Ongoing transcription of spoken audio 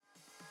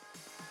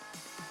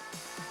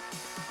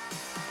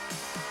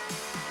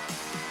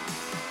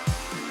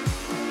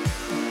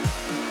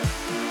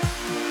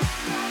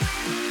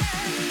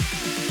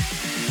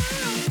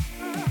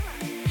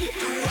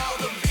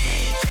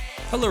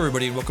Hello,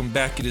 everybody, and welcome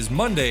back. It is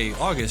Monday,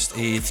 August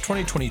 8th,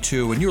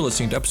 2022, and you're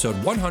listening to episode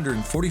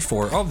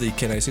 144 of the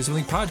Can I Say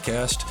Something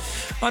podcast.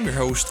 I'm your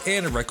host,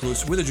 Anna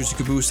Recluse, with a juicy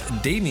caboose,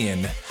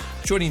 Damien.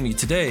 Joining me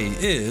today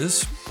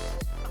is...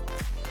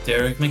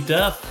 Derek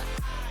McDuff.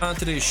 On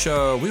today's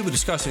show, we'll be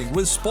discussing,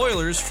 with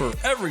spoilers for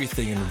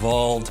everything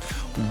involved,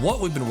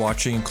 what we've been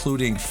watching,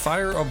 including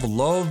Fire of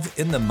Love,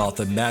 In the Mouth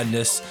of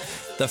Madness,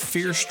 the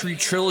Fear Street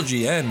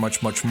Trilogy, and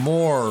much, much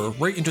more.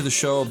 Right into the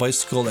show,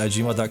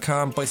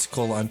 bicycle@gmail.com,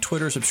 bicycle on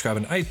Twitter, subscribe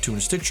on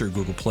iTunes, Stitcher,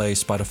 Google Play,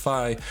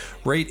 Spotify,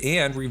 rate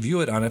and review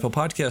it on Apple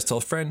Podcasts. Tell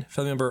a friend,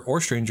 family member,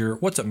 or stranger.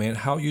 What's up, man?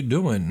 How you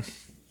doing?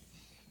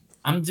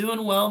 I'm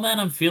doing well, man.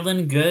 I'm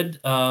feeling good.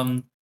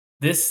 The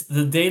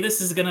day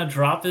this is gonna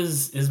drop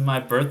is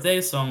my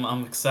birthday, so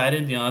I'm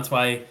excited. That's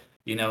why,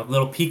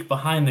 little peek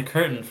behind the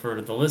curtain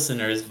for the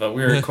listeners, but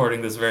we're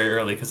recording this very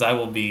early because I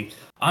will be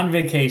on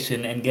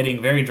vacation and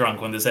getting very drunk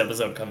when this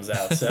episode comes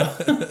out.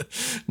 So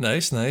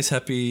Nice.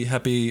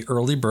 Happy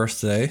early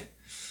birthday.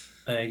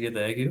 Thank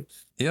you.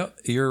 Yeah,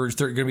 you're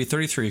going to be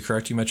 33,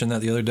 correct? You mentioned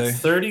that the other day.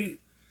 33.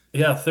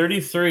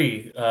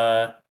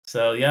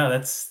 So yeah,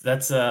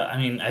 that's I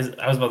mean,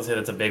 I was about to say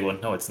that's a big one.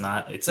 No, it's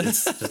not. It's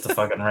just a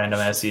fucking random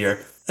ass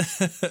year.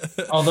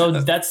 Although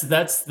that's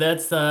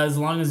as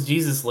long as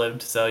Jesus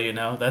lived, so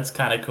that's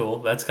kind of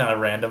cool. That's kind of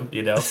random,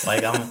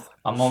 like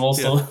I'm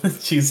almost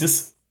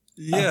Jesus.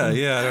 Yeah.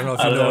 I don't know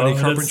if you know any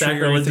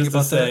carpentry or anything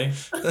about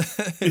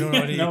that. You don't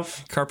know any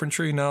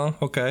carpentry? No?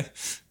 Okay.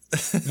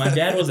 My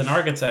dad was an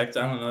architect.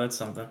 I don't know. That's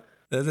something.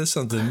 That is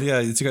something. Yeah,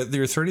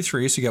 you're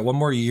 33, so you got one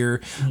more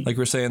year. Like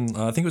we were saying,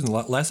 I think it was in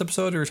the last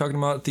episode, we were talking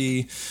about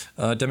the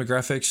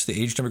demographics, the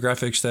age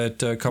demographics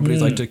that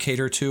companies like to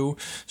cater to.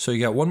 So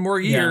you got one more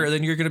year, and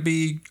then you're going to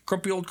be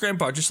grumpy old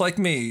grandpa, just like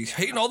me,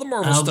 hating all the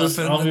Marvel stuff.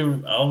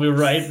 I'll be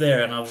right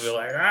there, and I'll be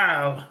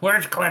like,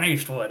 where's Clint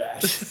Eastwood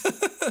at?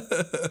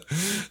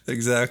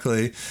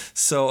 Exactly.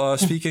 So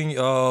speaking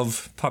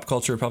of pop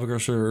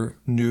culture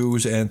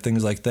news and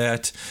things like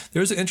that,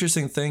 there's an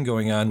interesting thing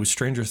going on with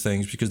Stranger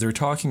Things because they're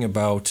talking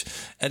about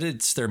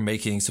edits they're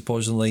making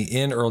supposedly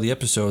in early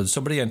episodes.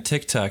 Somebody on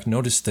TikTok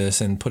noticed this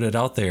and put it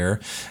out there,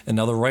 and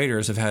now the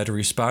writers have had to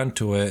respond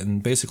to it.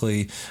 And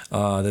basically,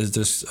 there's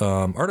this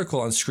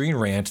article on Screen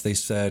Rant. They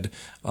said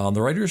the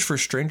writers for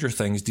Stranger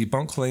Things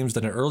debunk claims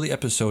that an early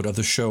episode of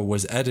the show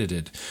was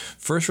edited.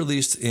 First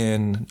released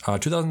in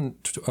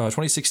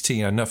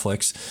 2016 on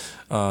Netflix,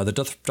 the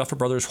Duffer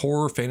Brothers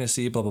horror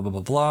fantasy, blah, blah,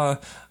 blah, blah,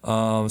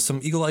 blah.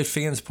 Some eagle-eyed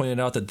fans pointed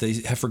out that they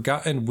have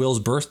forgotten Will's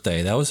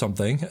birthday. That was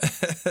something.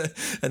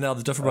 And now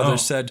the Duffer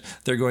Brothers said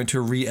they're going to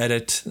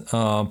re-edit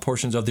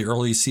portions of the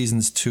early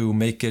seasons to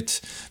make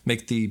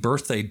the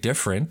birthday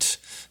different.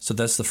 So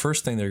that's the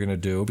first thing they're going to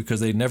do, because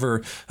they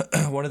never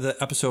one of the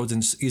episodes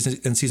in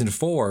season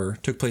 4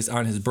 took place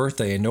on his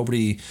birthday and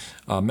nobody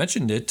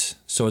mentioned it.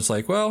 So it's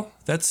like, well,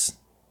 that's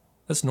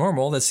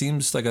normal. That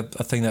seems like a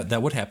thing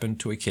that would happen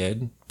to a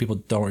kid. People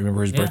don't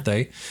remember his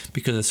birthday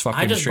because it's fucking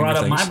I just Stranger brought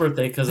up Things. my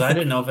birthday because I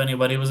didn't know if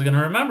anybody was going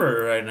to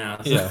remember it right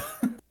now. So.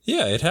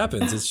 Yeah, it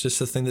happens. It's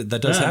just a thing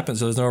that does happen,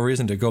 so there's no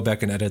reason to go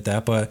back and edit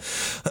that. But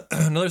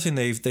another thing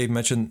they've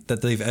mentioned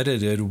that they've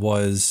edited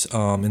was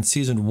in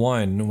season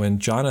 1 when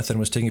Jonathan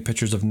was taking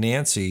pictures of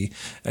Nancy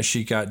as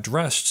she got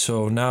dressed.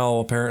 So now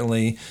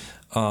apparently,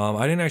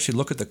 I didn't actually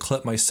look at the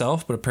clip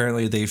myself, but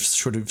apparently they've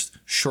sort of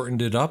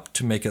shortened it up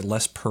to make it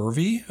less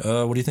pervy.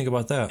 What do you think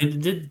about that?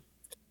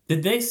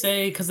 Did they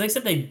say, because they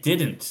said they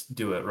didn't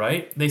do it,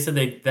 right? They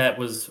said that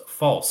was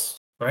false,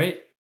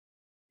 right?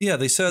 Yeah,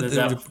 they said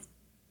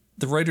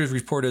the writers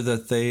reported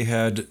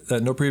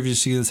that no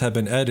previous seasons have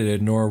been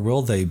edited, nor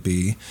will they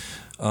be.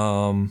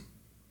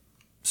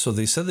 So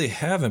they said they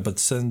haven't, but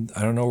then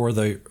I don't know where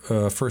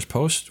the first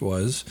post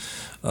was.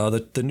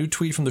 The new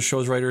tweet from the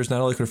show's writers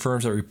not only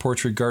confirms that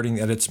reports regarding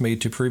edits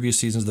made to previous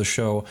seasons of the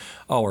show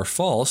are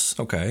false,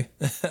 okay,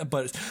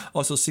 but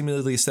also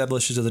seemingly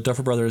establishes that the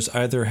Duffer Brothers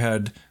either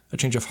had a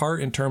change of heart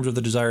in terms of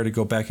the desire to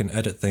go back and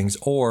edit things,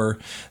 or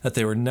that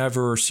they were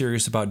never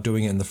serious about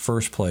doing it in the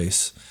first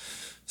place.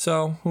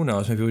 So who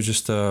knows? Maybe it was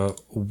just a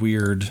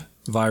weird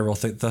viral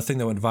thing. The thing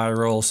that went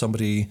viral,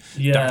 somebody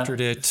doctored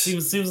it.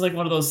 Seems like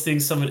one of those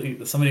things somebody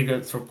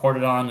gets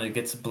reported on and it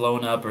gets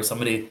blown up, or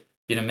somebody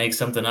makes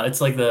something up. It's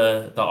like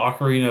the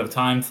Ocarina of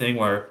Time thing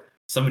where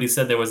somebody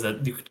said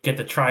you could get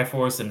the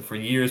Triforce, and for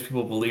years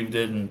people believed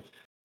it, and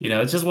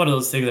it's just one of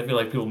those things I feel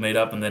like people made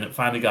up, and then it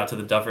finally got to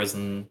the Duffers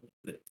and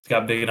it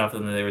got big enough,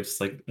 and then they were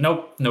just like,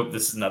 nope,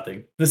 this is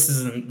nothing. This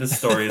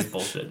story is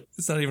bullshit.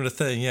 It's not even a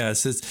thing. Yeah,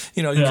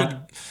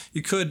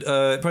 you could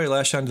probably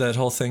lash onto that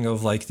whole thing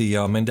of like the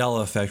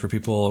Mandela effect, where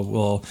people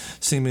will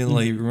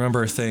seemingly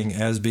remember a thing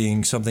as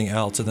being something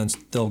else, and then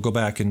they'll go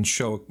back and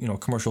show a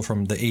commercial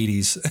from the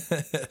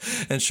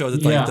 80s and show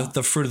that like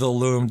the Fruit of the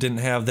Loom didn't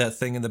have that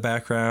thing in the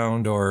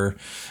background, or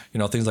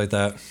things like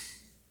that.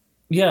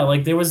 Yeah,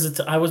 like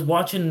I was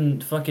watching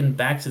fucking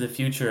Back to the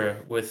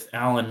Future with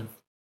Alan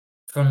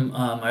from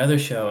my other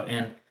show,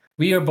 and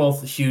we are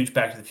both huge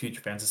Back to the Future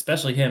fans,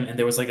 especially him. And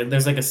there's like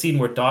a scene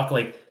where Doc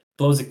like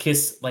blows a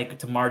kiss like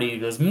to Marty. He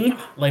goes "Mwah,"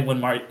 like when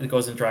Marty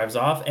goes and drives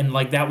off, and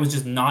like that was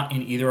just not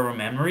in either of our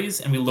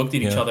memories. And we looked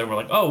at each Yeah. other. And we're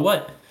like, oh,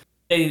 what?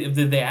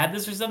 Did they add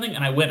this or something?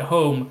 And I went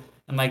home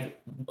and like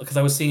because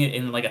I was seeing it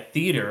in like a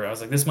theater. I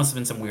was like, this must have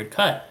been some weird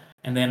cut.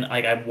 And then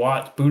like I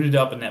watched, booted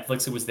up, and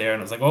Netflix it was there,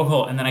 and I was like, oh,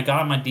 cool. And then I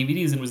got on my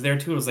DVDs and it was there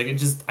too. I was like, I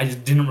just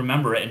didn't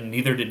remember it, and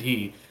neither did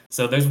he.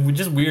 So there's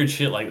just weird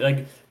shit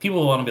like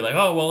people want to be like,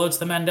 oh, well, it's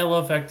the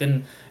Mandela effect,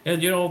 and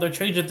they're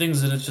changing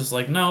things, and it's just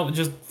like, no,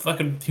 just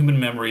fucking human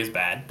memory is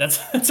bad. That's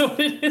what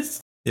it is.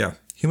 Yeah,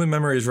 human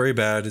memory is very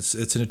bad.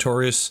 It's a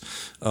notorious.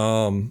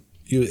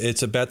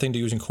 It's a bad thing to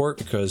use in court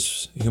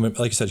because human,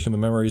 like you said, human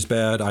memory is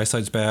bad,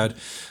 eyesight's bad,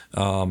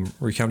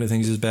 recounting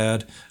things is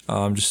bad.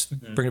 Just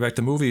bringing it back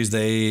to movies,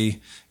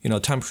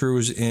 Tom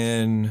Cruise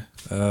in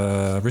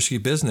Risky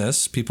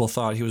Business, people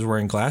thought he was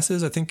wearing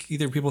glasses. I think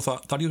either people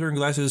thought he was wearing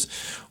glasses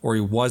or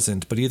he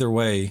wasn't. But either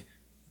way,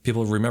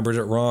 people remembered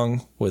it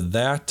wrong with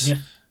that. Yeah.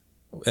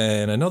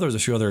 And I know there's a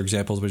few other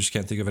examples, but I just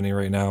can't think of any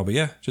right now. But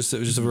yeah, it was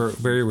just a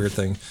very weird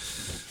thing.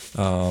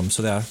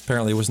 So that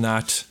apparently was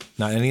not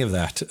any of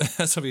that.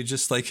 Somebody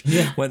just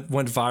went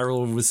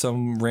viral with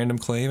some random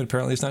claim, and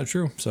apparently it's not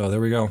true. So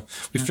there we go.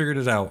 We figured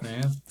it out.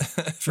 Yeah.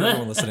 For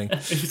everyone listening. We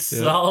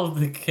solved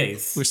the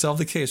case. We solved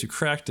the case. We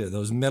cracked it.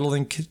 Those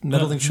meddling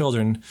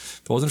children.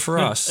 If it wasn't for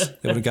us,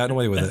 they would have gotten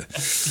away with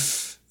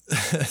it.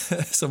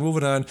 So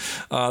moving on,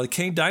 the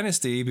Kang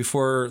Dynasty.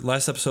 Before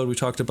last episode, we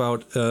talked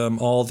about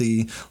all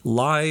the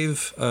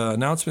live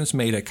announcements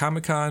made at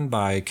Comic-Con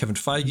by Kevin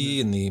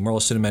Feige and the Marvel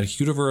Cinematic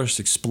Universe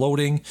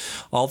exploding.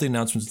 All the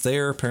announcements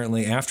there.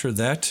 Apparently, after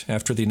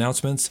the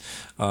announcements,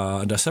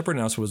 a separate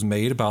announcement was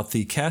made about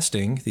the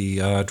casting.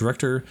 The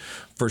director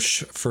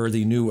for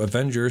the new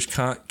Avengers,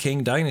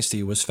 Kang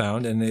Dynasty, was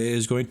found, and it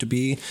is going to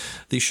be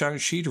the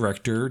Shang-Chi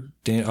director,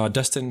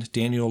 Destin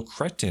Daniel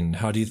Cretton.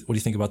 What do you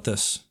think about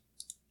this?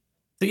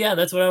 So yeah,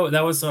 that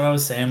was what I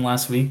was saying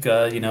last week.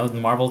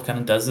 Marvel kind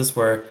of does this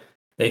where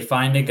they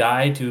find a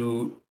guy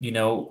to,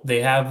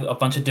 they have a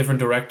bunch of different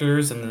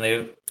directors, and then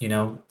they,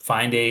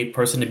 find a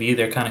person to be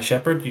their kind of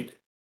shepherd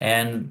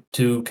and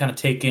to kind of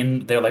take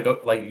in. They're like,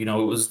 it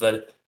was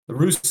the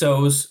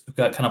Russos who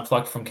got kind of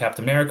plucked from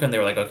Captain America, and they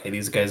were like, okay,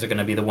 these guys are going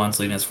to be the ones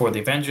leading us for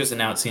the Avengers, and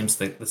now it seems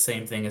that the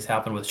same thing has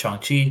happened with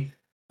Shang-Chi.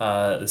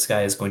 This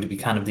guy is going to be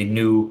kind of the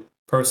new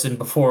person.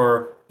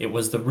 Before it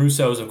was the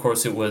Russos, of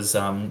course, it was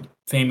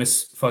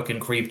famous fucking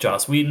creep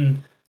Joss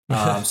Whedon.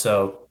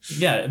 So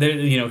yeah,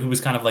 he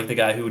was kind of like the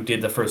guy who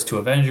did the first two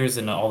Avengers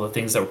and all the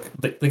things that were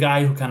the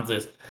guy who kind of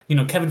this.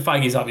 Kevin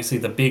Feige is obviously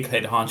the big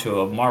head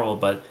honcho of Marvel,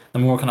 but the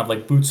more kind of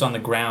like boots on the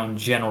ground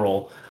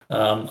general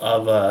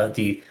of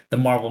the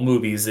Marvel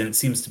movies, and it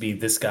seems to be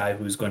this guy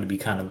who's going to be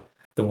kind of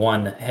the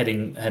one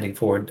heading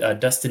forward.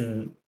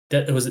 Dustin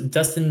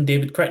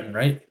David Cretton,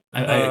 right?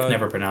 I can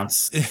never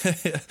pronounce.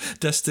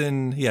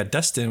 Destin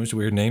was a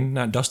weird name.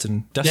 Not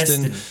Dustin.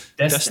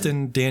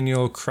 Destin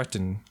Daniel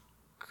Cretton.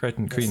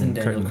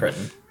 Daniel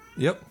Cretton.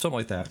 Yep, something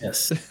like that.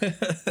 Yes.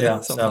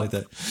 Yeah. Something like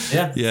that.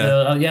 Yeah.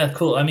 Yeah. Yeah.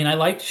 Cool. I mean, I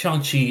liked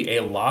Shang-Chi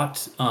a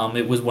lot.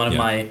 It was one of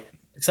my,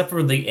 except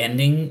for the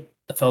ending,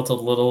 it felt a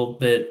little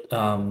bit,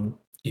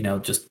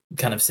 just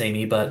kind of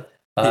samey. But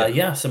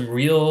some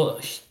real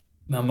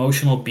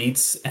emotional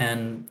beats,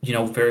 and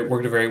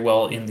worked very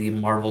well in the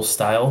Marvel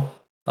style.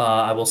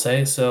 I will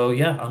say. So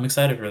yeah, I'm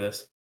excited for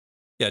this.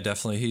 Yeah,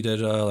 definitely. He did,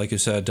 like you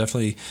said,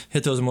 definitely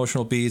hit those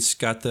emotional beats,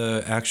 got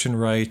the action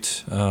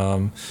right.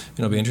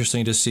 It'll be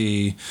interesting to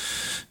see,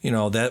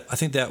 that I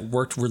think that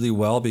worked really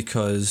well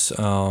because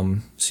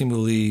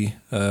seemingly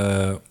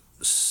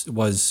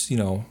was,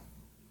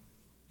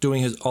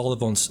 doing all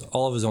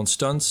of his own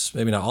stunts,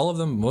 maybe not all of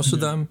them, most of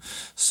them.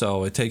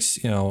 So it takes,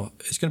 it's going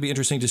to be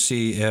interesting to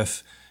see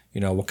if,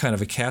 what kind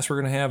of a cast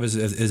we're going to have. Is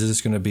this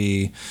going to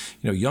be,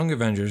 young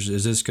Avengers?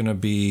 Is this going to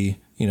be,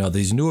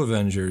 these new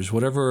Avengers?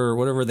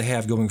 Whatever they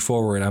have going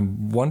forward,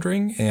 I'm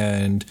wondering.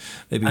 And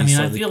maybe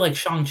I feel like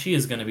Shang-Chi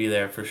is going to be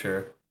there for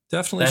sure.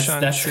 Definitely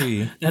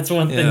Shang-Chi. That's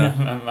one thing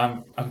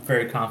I'm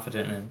very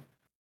confident in.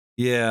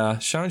 Yeah,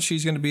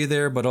 Shang-Chi's going to be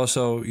there, but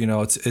also,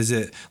 is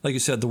it like you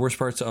said, the worst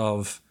parts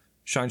of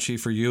Shang-Chi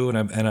for you,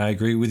 and I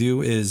agree with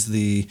you, is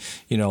the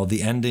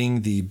the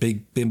ending, the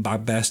big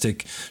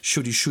bombastic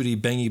shooty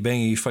bangy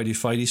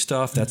fighty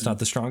stuff. That's not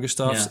the strongest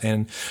stuff,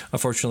 and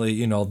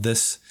unfortunately,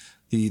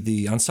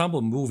 the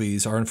ensemble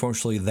movies are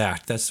unfortunately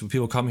that's what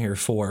people come here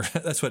for.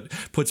 That's what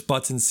puts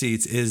butts in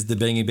seats, is the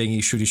bangy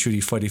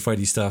shooty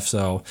fighty stuff.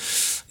 So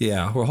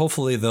yeah, well,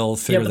 hopefully they'll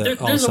figure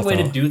that out. There's a way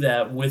to do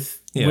that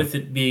with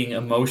it being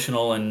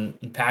emotional and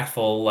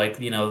impactful, like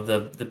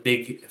the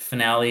big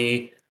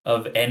finale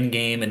of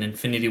Endgame and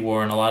Infinity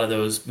War, and a lot of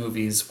those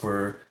movies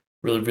were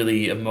really,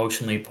 really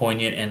emotionally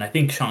poignant. And I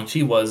think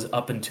Shang-Chi was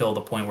up until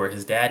the point where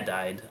his dad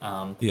died.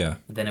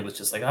 Then it was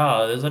just like,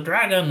 oh, there's a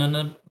dragon and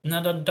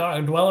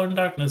a dweller in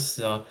darkness.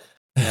 So,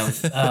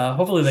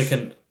 hopefully they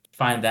can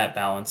find that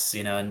balance,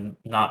 and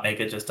not make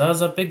it just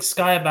as a big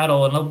sky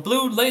battle and a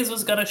blue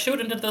laser's gonna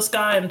shoot into the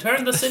sky and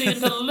turn the city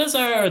into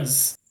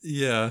lizards.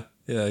 Yeah.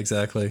 Yeah,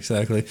 exactly,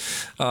 exactly.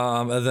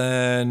 And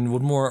then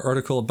one more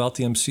article about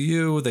the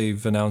MCU.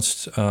 They've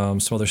announced some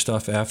other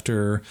stuff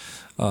after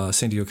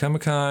San Diego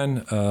Comic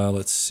Con.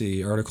 Let's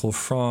see, article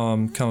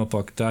from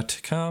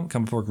comicbook.com,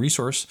 comic book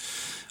resource,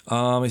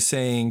 is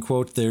saying,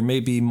 quote, there may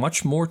be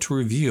much more to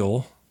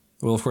reveal.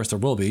 Well, of course, there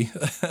will be.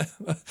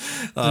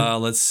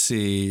 Let's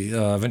see.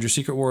 Avengers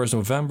Secret Wars,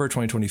 November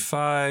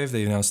 2025.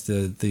 They announced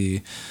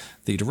the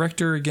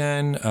director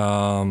again.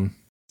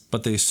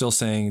 But they still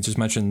saying, just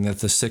mentioned that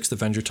the sixth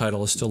Avenger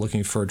title is still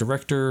looking for a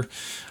director.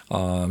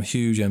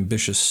 Huge,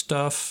 ambitious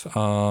stuff.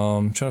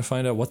 Trying to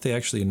find out what they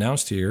actually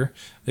announced here.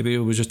 Maybe it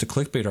was just a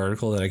clickbait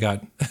article that I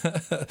got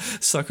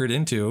suckered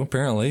into,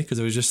 apparently, because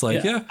it was just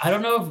like, yeah. I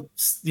don't know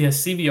if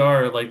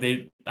CBR like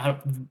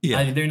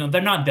Yeah.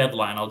 they're not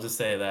Deadline. I'll just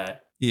say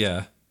that.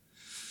 Yeah.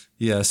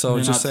 Yeah. So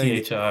They're just not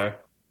saying, THR.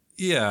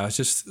 yeah,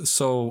 just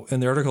so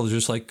in the article,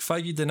 just like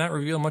Feige did not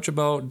reveal much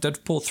about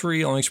Deadpool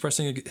 3, only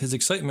expressing his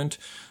excitement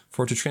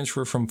for it to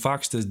transfer from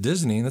Fox to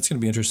Disney. That's going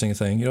to be an interesting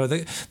thing. You know,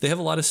 they have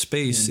a lot of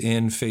space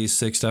in Phase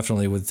 6,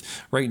 definitely. With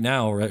right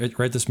now,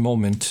 right this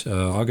moment,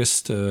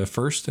 August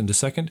 1st and the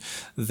 2nd,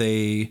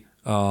 they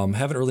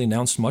haven't really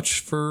announced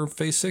much for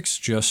Phase 6,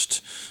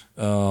 just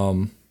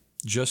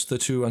the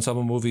two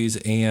ensemble movies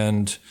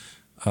and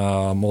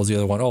what was the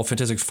other one? Oh,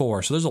 Fantastic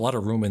Four. So there's a lot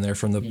of room in there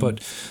from the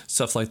but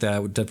stuff like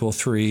that with Deadpool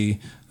 3,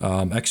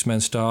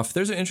 X-Men stuff.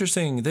 They had an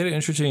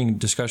interesting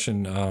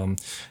discussion the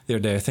other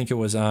day. I think it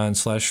was on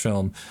Slash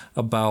Film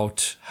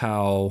about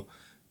how,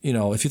 you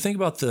know, if you think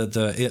about the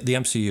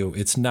MCU,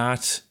 it's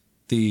not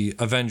the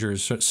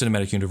Avengers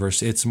cinematic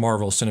universe, it's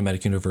Marvel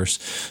cinematic universe.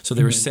 So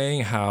they were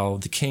saying how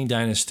the Kang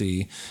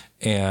Dynasty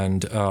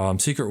and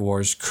Secret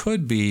Wars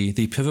could be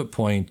the pivot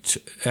point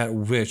at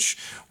which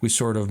we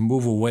sort of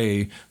move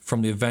away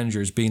from the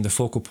Avengers being the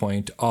focal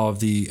point of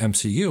the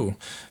MCU,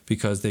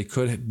 because they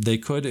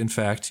could in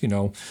fact, you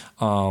know,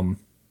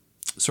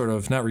 sort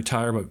of not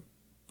retire but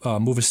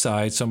move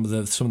aside some of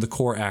the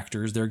core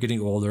actors. They're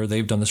getting older.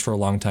 They've done this for a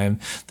long time.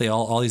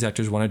 All these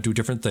actors want to do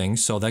different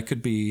things. So that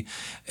could be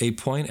a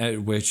point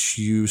at which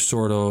you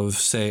sort of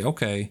say,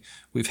 okay,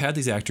 we've had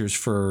these actors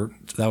for,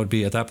 that would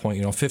be at that point,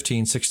 you know,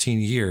 15, 16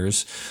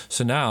 years.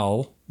 So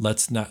now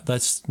let's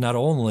not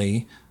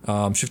only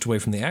shift away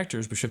from the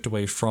actors, but shift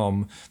away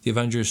from the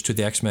Avengers to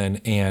the X-Men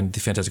and the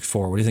Fantastic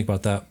Four. What do you think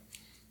about that?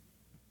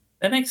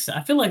 That makes.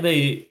 I feel like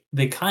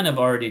they kind of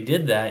already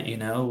did that, you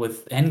know,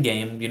 with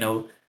Endgame. You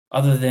know,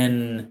 other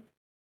than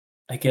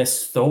I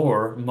guess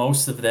Thor,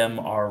 most of them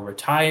are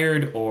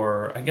retired,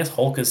 or I guess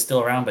Hulk is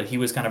still around, but he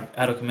was kind of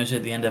out of commission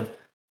at the end of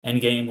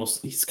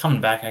Endgame. He's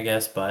coming back, I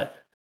guess, but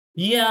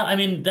yeah, I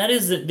mean that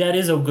is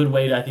a good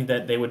way. I think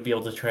that they would be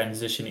able to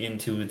transition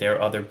into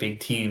their other big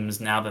teams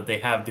now that they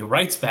have the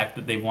rights back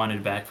that they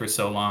wanted back for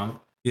so long.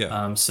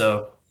 Yeah.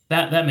 So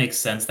that makes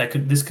sense.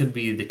 This could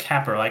be the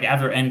capper. Like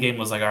after Endgame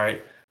was like, all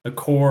right, the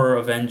core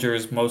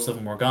Avengers, most of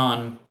them were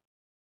gone,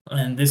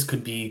 and this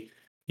could be,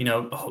 you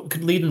know,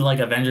 could lead into like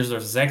Avengers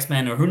versus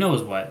X-Men or who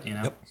knows what, you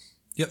know.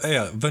 Yep.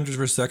 Yeah, Avengers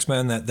versus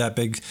X-Men, that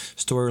big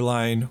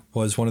storyline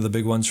was one of the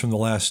big ones from the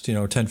last, you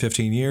know, 10,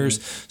 15 years.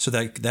 So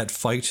that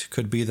fight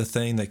could be the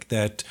thing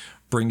that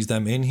brings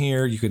them in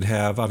here. You could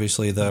have,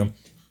 obviously, the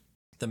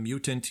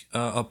mutant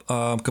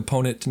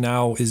component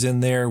now is in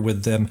there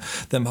with them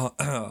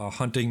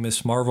hunting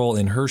Miss Marvel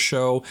in her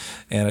show.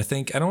 And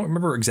I don't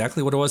remember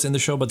exactly what it was in the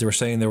show, but they were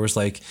saying there was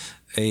like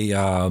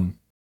a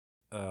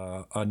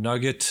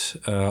nugget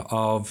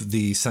of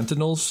the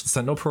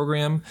Sentinel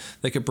program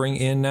they could bring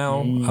in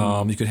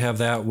now. You could have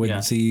that with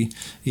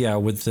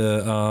with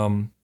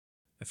the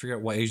I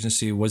forget what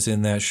agency was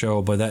in that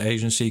show, but that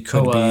agency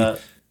could be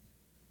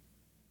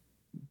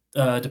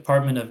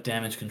Department of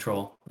Damage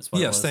Control. That's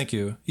what it was. Thank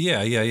you.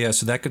 Yeah.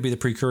 So that could be the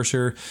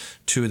precursor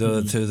to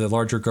the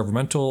larger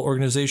governmental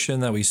organization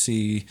that we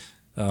see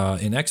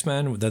in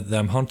X-Men,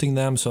 them hunting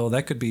them. So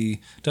that could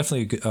be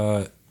definitely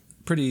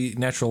pretty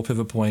natural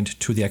pivot point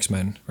to the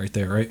X-Men right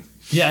there, right?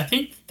 Yeah, I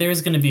think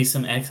there's going to be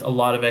a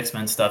lot of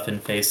X-Men stuff in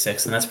Phase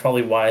 6, and that's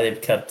probably why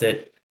they've kept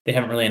it. They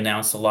haven't really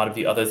announced a lot of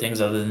the other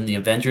things other than the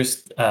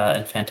Avengers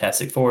and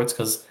Fantastic Four. It's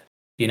because,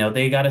 you know,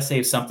 they got to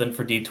save something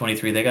for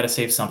D23. They got to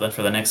save something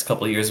for the next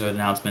couple of years of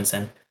announcements,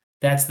 and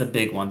that's the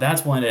big one.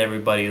 That's one that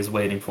everybody is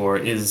waiting for.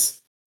 Is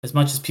as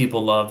much as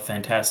people love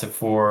Fantastic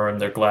Four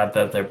and they're glad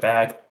that they're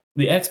back,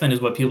 the X-Men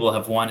is what people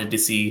have wanted to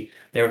see.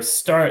 They've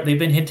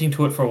been hinting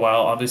to it for a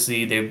while.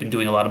 Obviously, they've been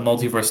doing a lot of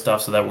multiverse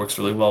stuff, so that works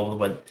really well with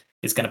what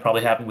is going to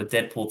probably happen with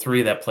Deadpool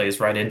 3. That plays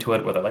right into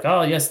it, where they're like,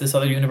 oh, yes, this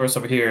other universe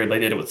over here. They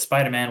did it with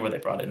Spider-Man, where they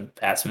brought in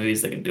past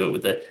movies. They can do it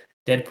with the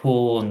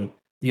Deadpool and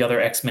the other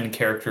X-Men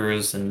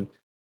characters and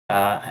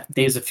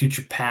Days of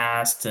Future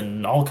Past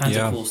and all kinds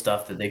of cool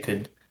stuff that they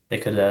could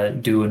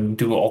do and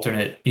do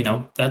alternate. You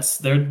know,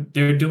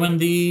 they're doing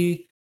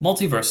the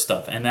multiverse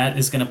stuff, and that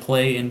is going to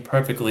play in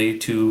perfectly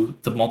to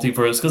the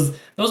multiverse, because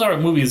those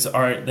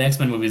the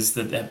X-Men movies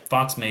that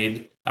Fox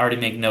made already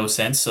make no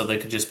sense, so they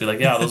could just be like,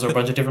 yeah, those are a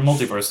bunch of different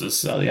multiverses.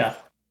 So yeah.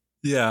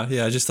 Yeah.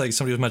 Just like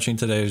somebody was mentioning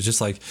today, it was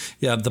just like,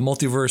 yeah, the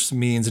multiverse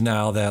means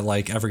now that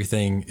like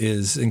everything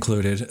is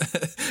included,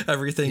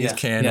 everything is Yeah.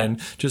 canon.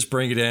 Just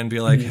bring it in, be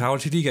like, Mhm. how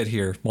did he get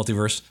here?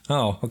 Multiverse.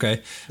 Oh,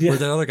 okay. Where'd Yeah.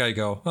 that other guy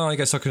go? Oh, I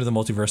got sucked into the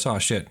multiverse. Oh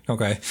shit.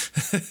 Okay.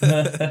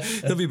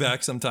 He'll be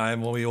back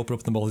sometime when we open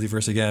up the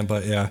multiverse again.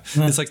 But yeah,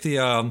 it's like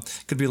the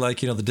could be like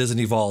the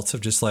Disney vaults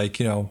of just like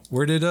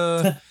where did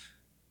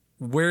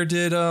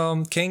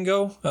Kane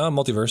go?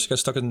 Multiverse. Got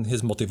stuck in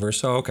his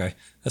multiverse. Oh, okay.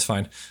 That's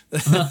fine.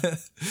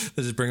 Let's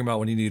just bring him out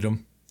when you need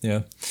him.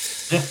 Yeah.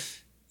 Yeah.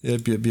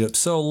 Yep.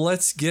 So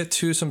let's get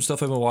to some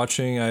stuff I've been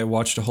watching. I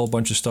watched a whole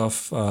bunch of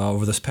stuff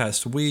over this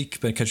past week.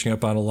 Been catching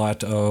up on a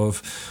lot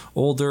of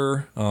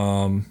older,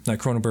 not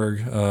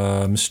Cronenberg,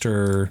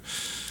 Mr.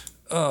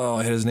 Oh,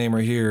 I had his name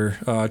right here.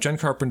 John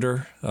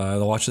Carpenter. I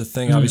watched The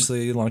Thing,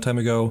 obviously, a long time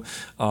ago.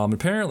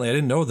 Apparently, I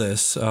didn't know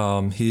this.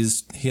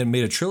 He had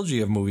made a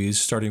trilogy of movies,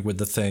 starting with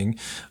The Thing,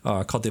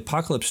 called the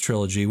Apocalypse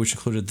Trilogy, which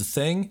included The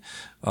Thing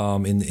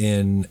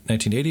in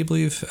 1980, I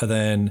believe, and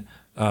then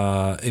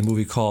a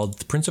movie called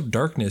The Prince of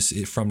Darkness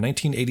from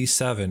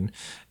 1987.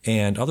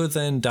 And other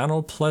than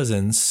Donald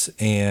Pleasance,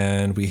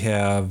 and we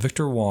have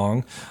Victor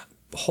Wong,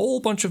 a whole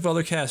bunch of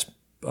other cast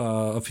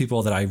of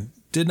people that I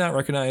did not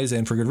recognize,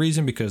 and for good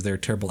reason, because they're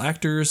terrible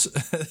actors.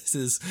 This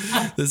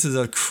is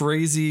a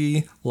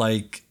crazy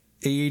like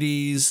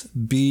 80s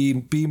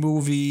B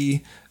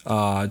movie,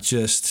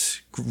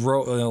 just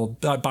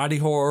not body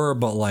horror,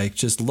 but like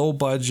just low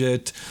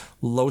budget,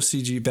 low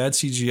CG, bad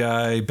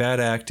CGI, bad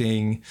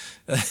acting.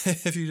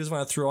 If you just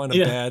want to throw on a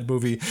bad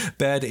movie,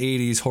 bad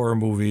 80s horror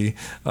movie,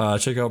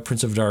 check out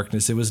Prince of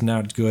Darkness. It was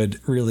not good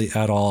really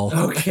at all.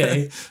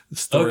 Okay. The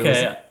story was,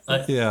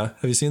 Okay. yeah.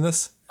 Have you seen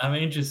this? I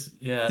mean, just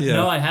yeah. Yeah.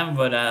 No, I haven't,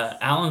 but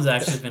Alan's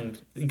actually been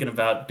thinking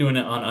about doing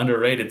it on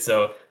Underrated.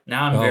 So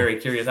now I'm Oh. very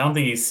curious. I don't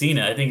think he's seen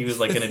it. I think he was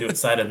like going to do it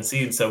sight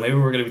unseen. So maybe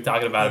we're going to be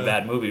talking about a Yeah.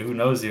 bad movie. Who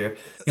knows here?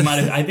 He might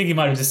have. I think he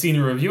might have just seen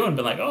a review and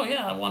been like, "Oh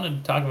yeah, I want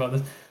to talk about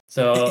this."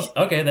 So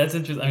okay, that's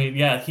interesting. I mean,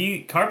 yeah, he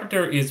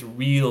Carpenter is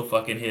real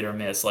fucking hit or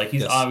miss. Like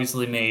he's Yes.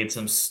 obviously made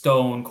some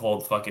stone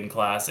cold fucking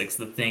classics.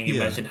 The Thing you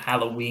Yeah. mentioned,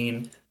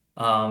 Halloween.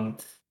 Um,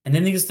 and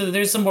then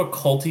there's some more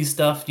culty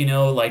stuff,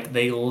 like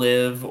They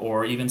Live,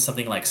 or even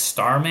something like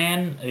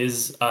Starman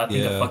is, I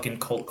think, a Yeah. fucking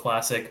cult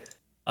classic.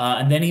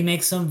 And then he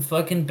makes some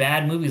fucking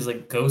bad movies,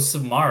 like Ghosts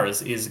of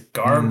Mars is Mm,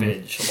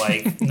 garbage.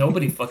 Like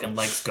nobody fucking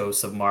likes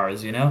Ghosts of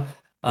Mars, you know?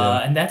 yeah.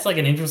 And that's like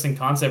an interesting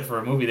concept for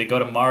a movie. They go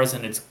to Mars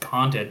and it's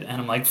haunted,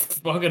 and I'm like,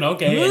 fucking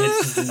okay, and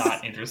it's just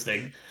not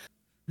interesting.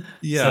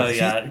 Yeah. So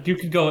yeah, you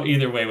could go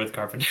either way with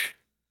Carpenter.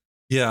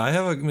 Yeah, I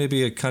have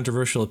maybe a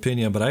controversial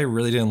opinion, but I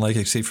really didn't like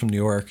Escape from New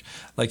York.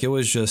 Like, it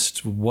was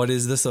just, what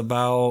is this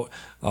about?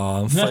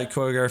 Fight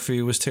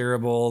choreography was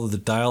terrible. The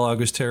dialogue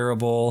was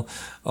terrible.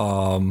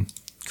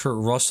 Kurt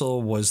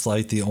Russell was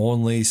like the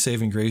only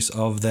saving grace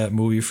of that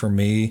movie for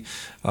me.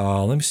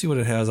 Let me see what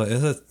it has. It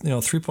has a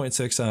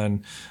 3.6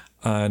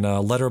 on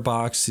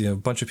Letterboxd. A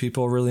bunch of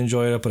people really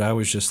enjoyed it, but I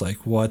was just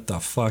like, what the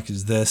fuck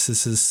is this?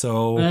 This is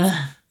so.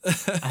 I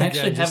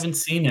actually just haven't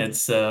seen it,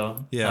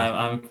 so yeah.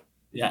 I'm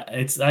yeah.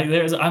 It's like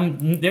there's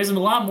a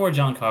lot more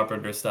John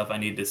Carpenter stuff I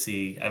need to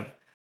see.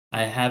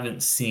 I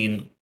haven't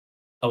seen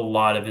a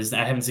lot of his.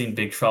 I haven't seen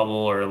Big Trouble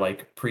or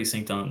like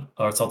Precinct on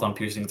or Assault on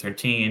Precinct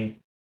 13.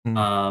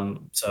 Mm.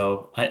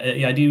 So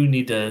yeah, I do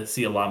need to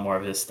see a lot more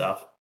of his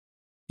stuff.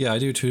 Yeah, I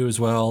do too as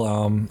well.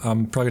 I'm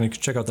probably going to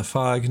check out The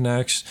Fog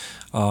next.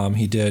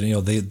 He did,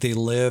 They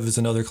Live is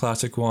another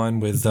classic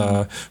one with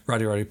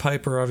Roddy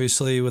Piper,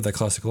 obviously, with that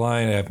classic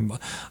line.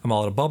 I'm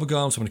all out of bubble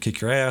gum, so I'm going to kick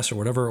your ass, or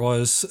whatever it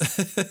was.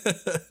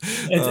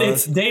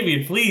 It's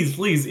David, please.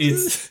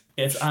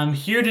 It's I'm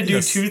here to do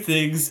Yes. two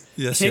things: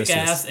 kick Yes.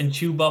 ass and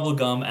chew bubble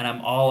gum, and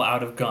I'm all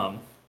out of gum.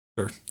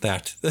 Sure,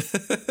 that.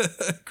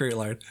 Great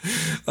line.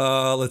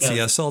 Let's see.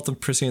 Yes. Assault on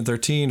Precinct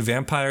 13.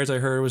 Vampires, I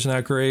heard, was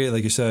not great.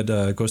 Like you said,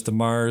 Ghost of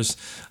Mars,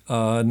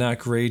 not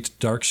great.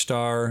 Dark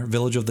Star,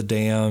 Village of the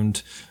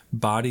Damned,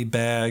 Body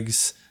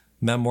Bags,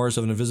 Memoirs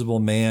of an Invisible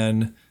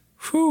Man.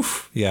 Whew.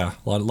 Yeah,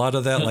 a lot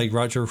of that. Like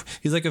Roger,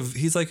 he's like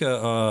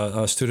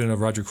a student of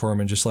Roger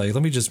Corman. Just like,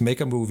 let me just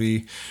make a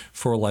movie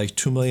for like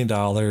 $2 million.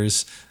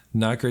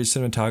 Not great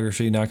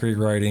cinematography, not great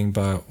writing,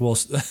 but we'll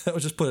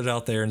just put it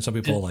out there, and some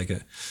people will like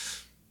it.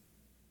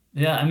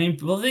 Yeah, I mean,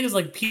 well, the thing is,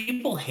 like,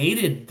 people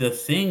hated The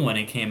Thing when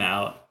it came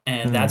out,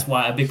 and Mm, that's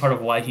why a big part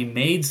of why he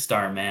made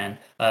Starman,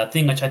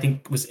 Thing, which I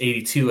think was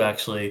 82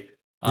 actually,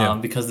 yeah.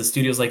 because the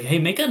studio's like, hey,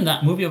 make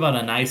a movie about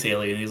a nice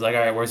alien. And he's like,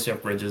 all right, where's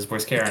Jeff Bridges?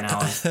 Where's Karen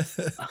Allen?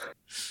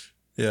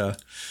 Yeah.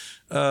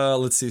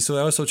 Let's see. So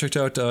I also checked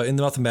out In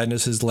the Mouth of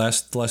Madness, his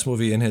last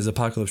movie in his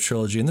Apocalypse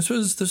trilogy, and this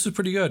was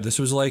pretty good. This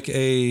was like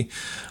a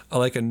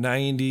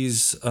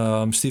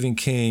 90s Stephen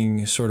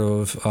King sort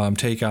of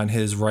take on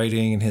his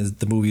writing and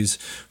the movies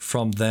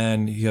from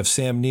then. You have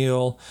Sam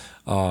Neill,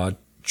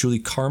 Julie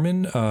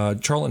Carmen,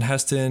 Charlton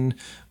Heston,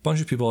 a bunch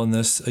of people in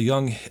this. A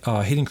young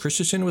Hayden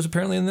Christensen was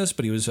apparently in this,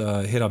 but he was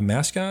hit a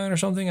mask on or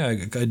something. I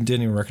didn't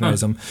even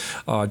recognize him.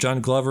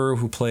 John Glover,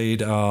 who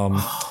played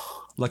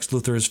Lex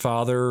Luthor's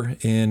father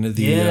in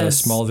the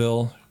Yes.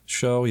 Smallville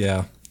show.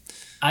 Yeah.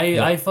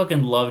 Yeah, I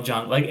fucking love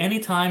John. Like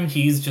anytime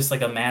he's just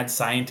like a mad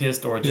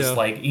scientist or just yeah.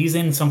 like he's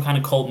in some kind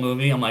of cult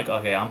movie, I'm like,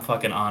 okay, I'm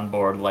fucking on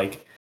board.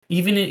 Like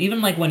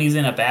even like when he's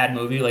in a bad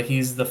movie, like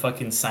he's the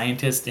fucking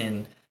scientist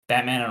in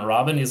Batman and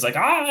Robin, he's like,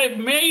 I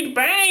made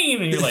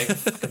Bane, and you're like, I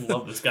fucking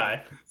love this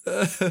guy.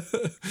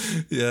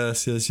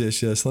 Yes, yes,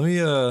 yes, yes. Let me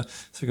so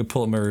I can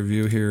pull up my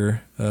review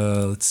here.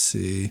 Let's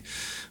see.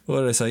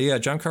 What did I say? Yeah,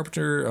 John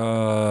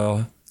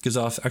Carpenter gives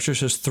off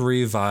Exorcist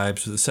 3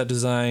 vibes. The set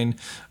design,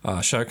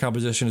 shot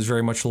composition is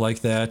very much like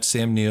that.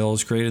 Sam Neill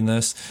is great in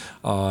this.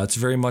 It's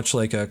very much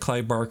like a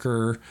Clive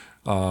Barker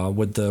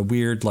with the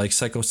weird like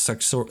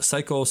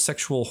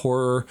psychosexual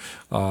horror,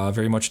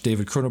 very much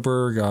David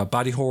Cronenberg,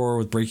 body horror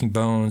with Breaking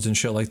Bones and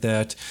shit like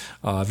that.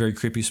 Very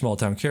creepy small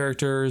town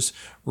characters.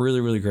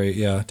 Really, really great.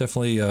 Yeah,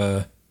 definitely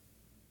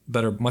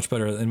better, much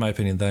better in my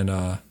opinion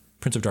than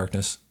Prince of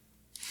Darkness.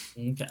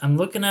 Okay, I'm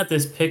looking at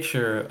this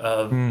picture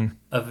Mm,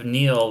 of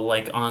Neil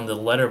like on the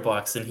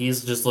letterbox, and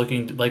he's just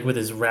looking like with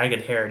his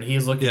ragged hair, and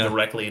he's looking yeah.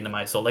 directly into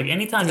my soul. Like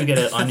anytime you get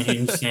an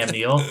unhinged Sam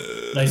Neill,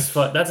 that's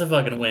a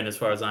fucking win as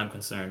far as I'm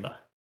concerned.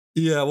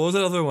 Yeah, what was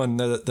that other one?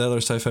 That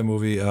other sci-fi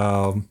movie?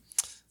 What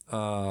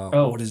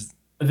Oh, is?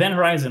 Event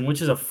Horizon,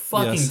 which is a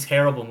fucking Yes.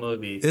 terrible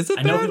movie. Is it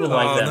I know bad? people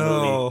like Oh that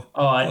movie. no. Oh,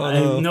 Oh I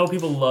no. know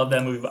people love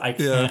that movie, but I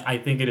Yeah. can't. I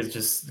think it is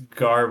just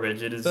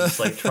garbage. It is just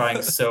like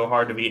trying so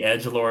hard to be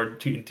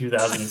edgelord in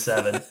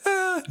 2007.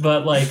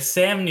 But like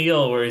Sam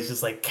Neill, where he's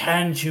just like,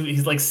 can't you?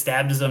 He's like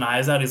stabbed his own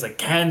eyes out. He's like,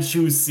 can't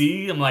you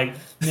see? I'm like,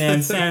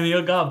 man, Sam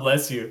Neill, God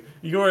bless you.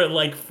 You're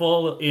like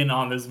full in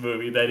on this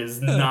movie. That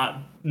is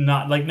not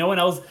like no one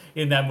else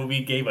in that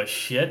movie gave a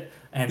shit,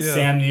 and Yeah.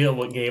 Sam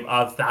Neill gave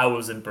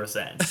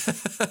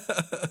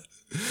 1,000%.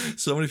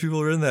 So many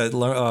people are in that.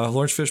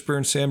 Lawrence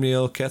Fishburne, Sam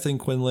Neill, Kathleen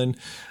Quinlan.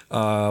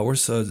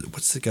 What's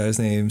the guy's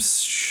name?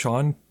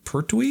 Sean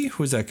Pertwee?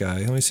 Who's that guy?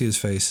 Let me see his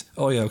face.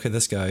 Oh yeah, okay,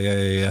 this guy.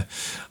 Yeah, yeah,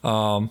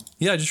 yeah.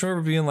 Yeah, I just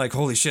remember being like,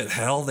 "Holy shit,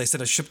 hell!" They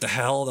sent a ship to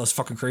hell. That was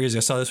fucking crazy.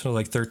 I saw this when I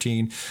was like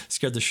 13.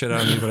 Scared the shit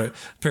out of me, but I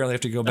apparently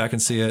have to go back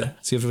and see it.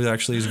 See if it was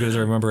actually as good as I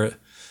remember it.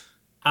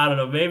 I don't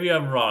know. Maybe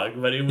I'm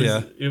wrong, but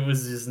Yeah. it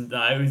was just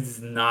I was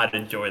just not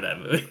enjoy that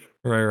movie.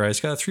 Right, right. It's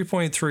got a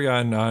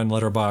 3.3 on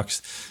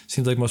Letterbox.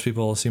 Seems like most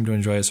people seem to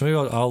enjoy it. So maybe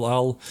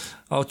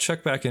I'll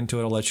check back into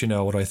it. I'll let you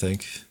know what I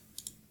think.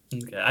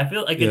 Okay, I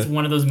feel like Yeah. it's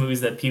one of those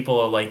movies that people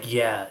are like,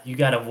 yeah, you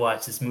gotta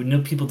watch this movie. No,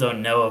 people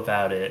don't know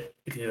about it.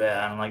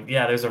 Yeah, I'm like,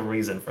 yeah, there's a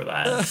reason for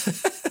that.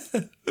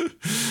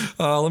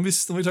 Let me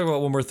talk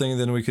about one more thing, and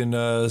then we can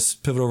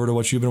pivot over to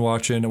what you've been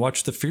watching. I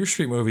watched the Fear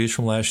Street movies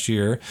from last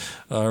year,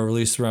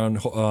 released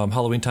around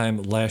Halloween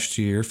time last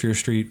year. Fear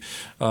Street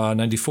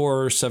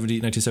 94,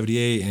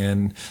 1978,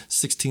 and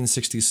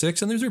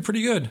 1666, and these are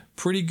pretty good.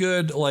 Pretty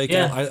good. Like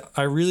Yeah,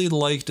 I really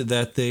liked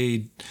that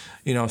they,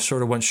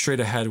 sort of went straight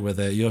ahead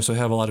with it. You also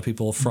have a lot of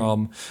people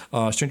from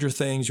Stranger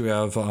Things. You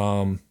have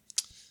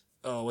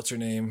oh, what's her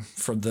name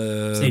from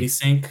the Sadie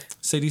Sink,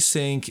 Sadie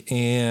Sink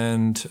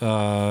and Ethan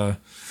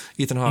Hawke's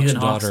Ethan Hawke's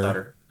daughter.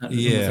 daughter, Uma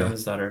Yeah,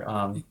 Thurman's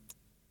daughter,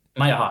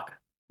 Maya Hawke.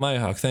 Maya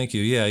Hawke. Thank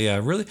you. Yeah, yeah.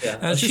 Really, Yeah,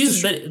 and it's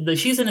just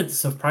she's in it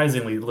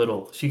surprisingly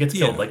little. She gets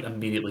killed yeah, like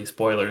immediately.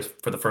 Spoilers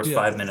for the first yeah,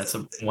 5 minutes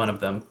of one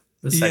of them.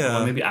 The second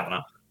one, yeah. maybe I don't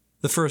know.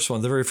 The first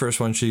one, the very first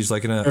one, she's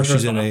like Or she's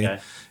first one, okay.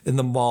 in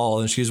the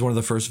mall, and she's one of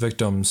the first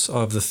victims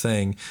of the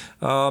thing.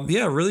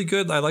 Yeah, really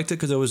good. I liked it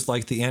because it was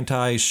like the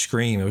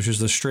anti-Scream. It was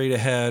just a straight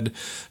ahead,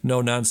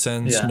 no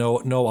nonsense, Yeah.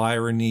 no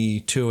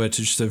irony to it.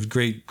 It's just a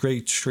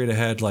great straight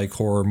ahead like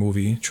horror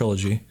movie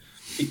trilogy.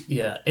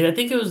 Yeah, and I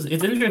think it's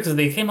interesting because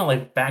they came out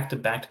like back to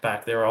back to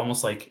back. They were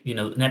almost like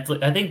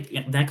Netflix. I think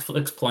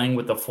Netflix playing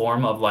with the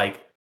form of like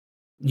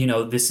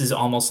this is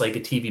almost like a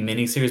TV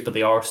miniseries, but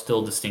they are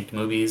still distinct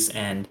movies,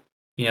 and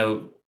you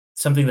know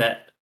something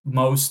that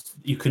most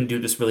you couldn't do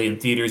this really in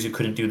theaters. You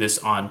couldn't do this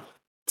on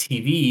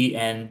TV,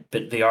 and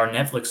but they are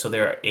Netflix, so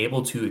they're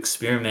able to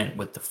experiment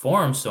with the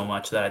form so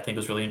much that I think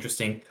was really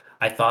interesting.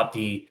 I thought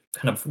the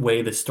kind of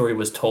way the story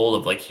was told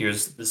of like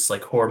here's this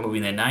like horror movie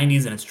in the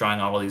 90s and it's drawing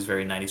on all these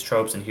very 90s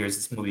tropes, and here's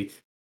this movie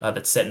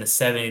that's set in the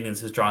 70s and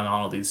this is drawing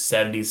on all these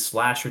 70s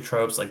slasher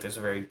tropes, like there's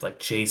a very like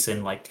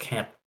Jason like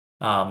camp,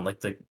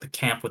 like the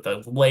camp with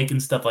the lake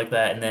and stuff like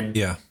that, and then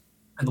Yeah,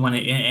 when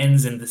it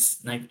ends in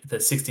this like the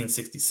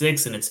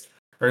 1666 and it's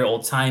very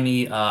old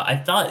timey. I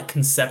thought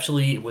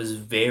conceptually it was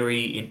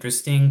very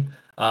interesting.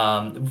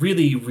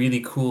 Really,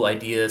 really cool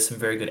ideas, some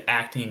very good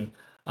acting.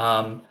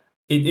 Um,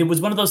 it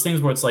was one of those things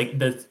where it's like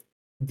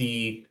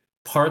the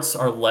parts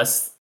are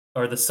less,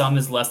 or the sum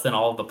is less than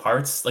all of the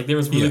parts. Like there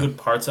was really yeah. good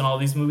parts in all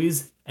these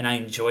movies, and I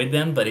enjoyed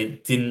them, but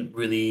it didn't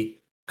really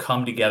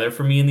come together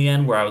for me in the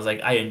end. Where I was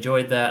like, I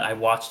enjoyed that. I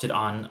watched it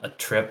on a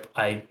trip.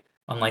 I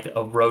on like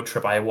a road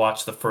trip. I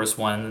watched the first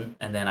one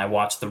and then I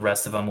watched the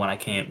rest of them when I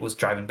came was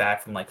driving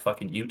back from like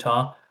fucking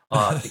Utah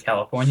to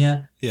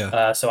California.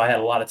 Yeah. So I had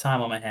a lot of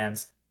time on my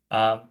hands.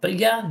 But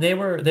yeah, they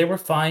were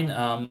fine.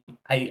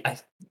 I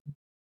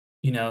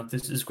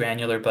this is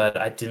granular, but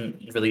I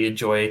didn't really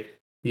enjoy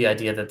the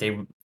idea that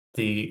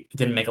it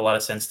didn't make a lot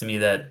of sense to me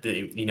that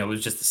it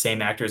was just the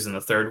same actors in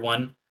the third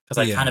one.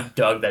 because I kind Yeah. of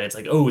dug that it's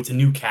like, oh, it's a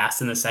new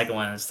cast in the second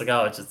one. And it's like,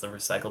 oh, it's just a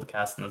recycled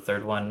cast in the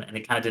third one, and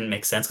it kind of didn't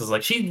make sense because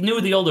like she knew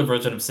the older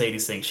version of Sadie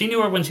Sink. She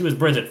knew her when she was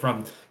Bridget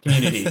from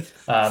Community,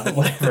 but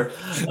whatever.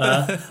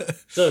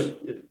 So,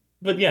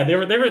 but yeah, they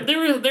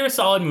were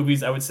solid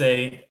movies. I would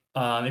say,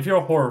 if you're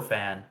a horror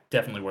fan,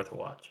 definitely worth a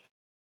watch.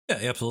 Yeah,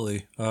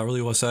 absolutely.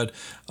 Really well said.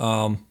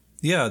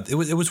 Yeah, it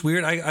was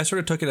weird. I sort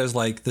of took it as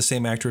like the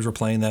same actors were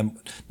playing them,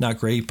 not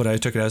great, but I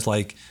took it as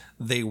like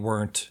they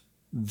weren't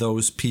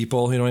those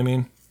people. You know what I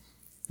mean?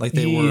 Like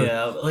Yeah,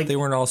 they like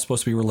weren't all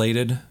supposed to be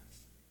related.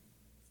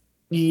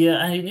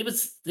 yeah, it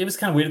was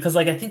kind of weird because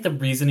like I think the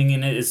reasoning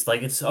in it is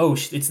like it's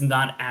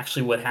not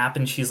actually what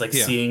happened. She's like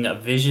Yeah, seeing a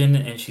vision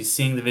and she's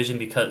seeing the vision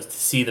because to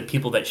see the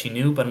people that she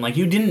knew. But I'm like,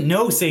 you didn't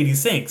know Sadie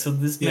Sink, so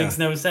this yeah, makes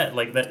no sense.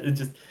 Like that, it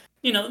just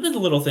there's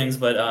little things,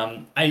 but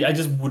I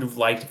just would have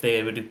liked if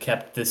they would have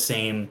kept the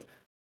same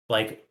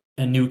like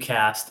a new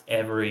cast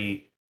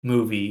every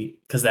movie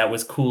because that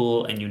was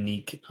cool and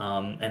unique.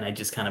 And I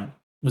just kind of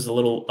was a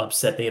little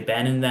upset they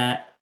abandoned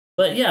that.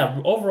 But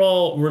yeah,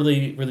 overall,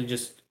 really, really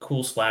just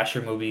cool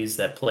slasher movies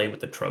that play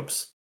with the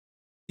tropes.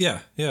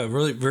 yeah, yeah.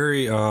 Really,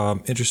 very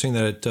interesting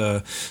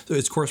that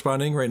it's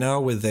corresponding right now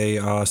with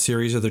a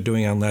series that they're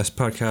doing on Last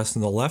Podcast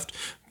on the Left.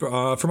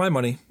 For my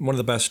money, one of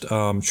the best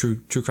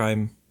true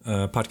crime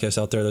podcasts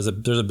out there.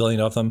 There's a billion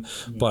of them,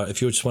 but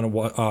if you just want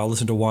to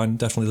listen to one,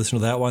 definitely listen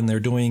to that one. They're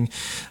doing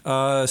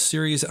a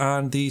series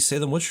on the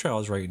Salem witch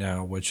trials right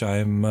now, which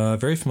I'm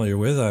very familiar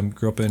with. I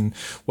grew up in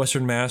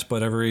Western Mass,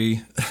 but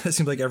it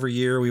seems like every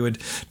year we would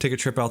take a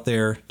trip out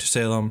there to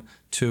Salem.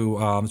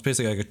 It's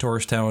basically like a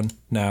tourist town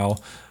now.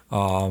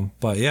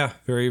 But yeah,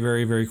 very,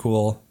 very, very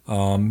cool.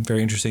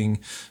 Very interesting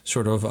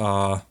sort of,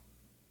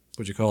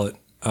 what'd you call it?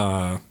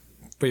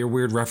 Very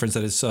weird reference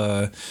that it's,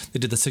 they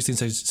did the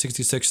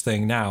 1666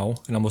 thing now,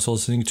 and I'm also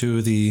listening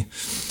to the,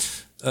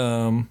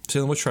 Salem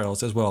Witch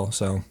Trials as well.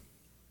 So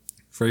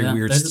very Yeah,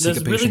 weird there's really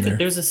syncopation there.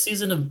 there's a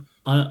season of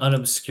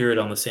Unobscured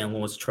on the San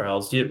Luis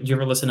Trials. Do you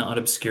ever listen to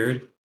Unobscured?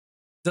 Is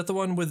that the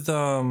one with,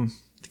 the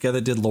guy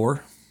that did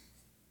Lore?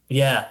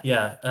 Yeah,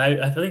 yeah.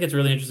 I think it's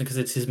really interesting because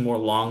it's his more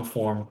long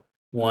form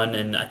one,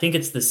 and I think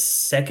it's the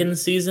second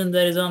season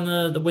that is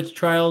on the Witch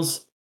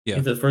Trials. I Yeah.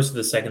 think the first or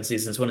the second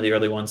season is one of the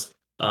early ones.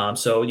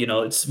 So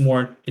it's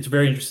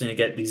very interesting to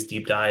get these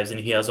deep dives, and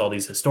he has all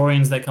these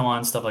historians that come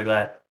on, stuff like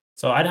that.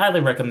 So I'd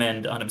highly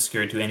recommend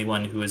Unobscured to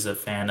anyone who is a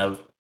fan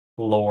of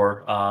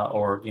lore,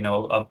 or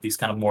of these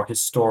kind of more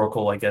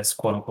historical, I guess,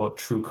 quote unquote,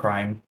 true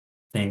crime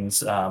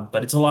things.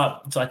 But it's a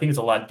lot. So I think it's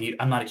a lot deep.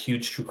 I'm not a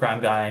huge true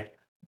crime guy,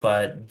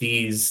 but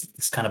this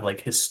kind of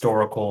like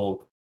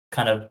historical,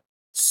 kind of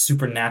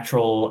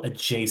supernatural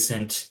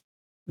adjacent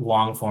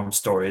long form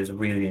stories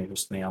really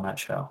interest me on that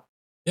show.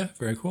 Yeah,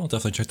 very cool.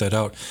 Definitely check that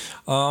out.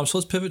 So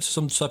let's pivot to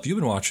some stuff you've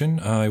been watching.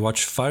 I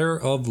watched Fire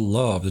of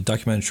Love, the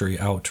documentary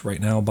out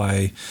right now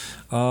by,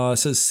 it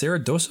says Sarah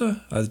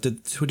Dosa.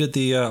 Who did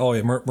the,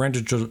 Miranda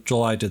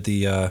July did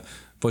the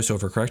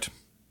voiceover, correct?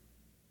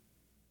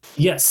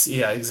 Yes,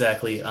 yeah,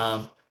 exactly.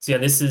 So yeah,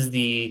 this is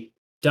the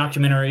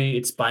documentary.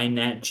 It's by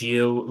Nat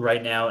Geo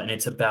right now, and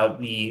it's about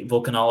the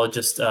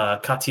volcanologist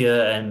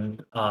Katya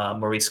and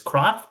Maurice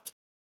Croft,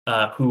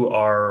 who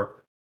are,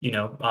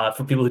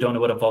 for people who don't know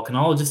what a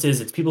volcanologist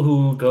is, it's people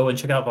who go and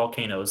check out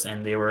volcanoes,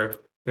 and they were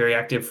very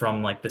active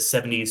from like the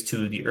 70s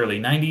to the early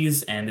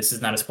 90s. And this is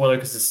not a spoiler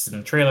because this is in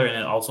the trailer, and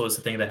it also is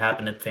a thing that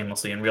happened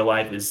famously in real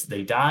life is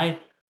they die.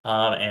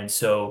 And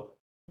so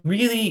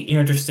really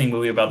interesting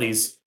movie about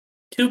these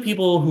two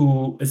people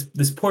who is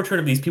this portrait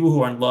of these people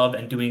who are in love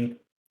and doing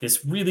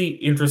this really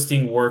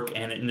interesting work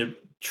and in a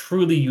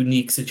truly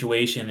unique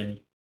situation. And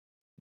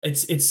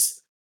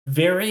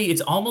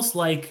it's almost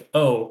like,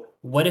 oh,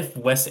 what if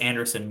Wes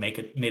Anderson made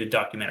a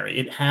documentary?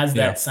 It has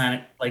Yeah. that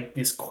sign like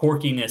this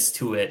quirkiness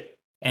to it.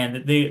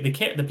 And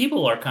the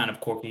people are kind of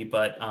quirky,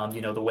 but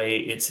the way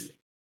it's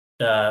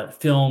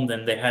filmed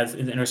and they has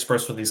it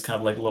interspersed with these kind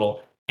of like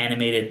little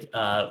animated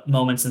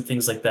moments and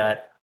things like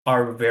that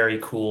are very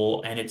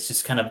cool. And it's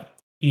just kind of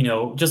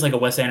just like a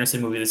Wes Anderson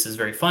movie. This is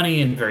very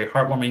funny and very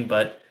heartwarming,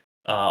 but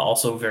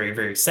also very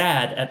very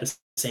sad at the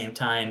same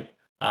time.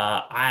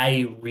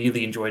 I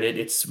really enjoyed it.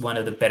 It's one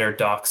of the better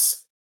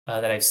docs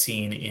that I've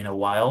seen in a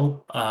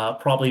while.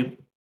 Probably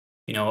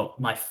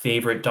my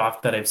favorite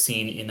doc that I've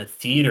seen in a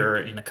theater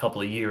in a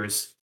couple of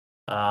years.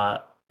 Uh,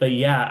 but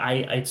yeah,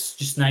 it's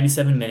just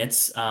 97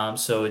 minutes.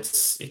 So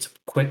it's a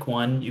quick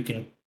one. You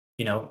can,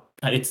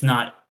 it's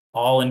not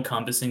all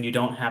encompassing. You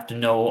don't have to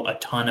know a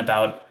ton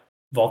about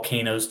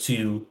volcanoes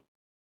to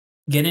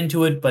get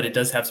into it, but it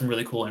does have some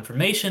really cool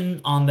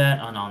information on that,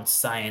 on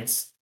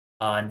science,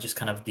 and just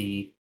kind of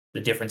the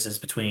differences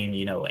between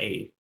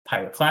a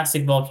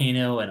pyroclastic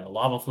volcano and a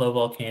lava flow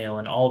volcano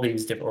and all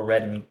these different or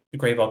red and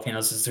gray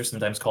volcanoes as they're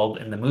sometimes called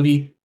in the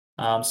movie.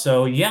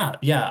 So yeah,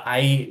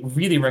 I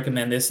really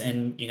recommend this,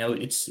 and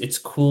it's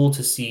cool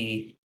to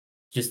see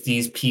just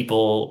these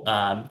people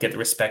get the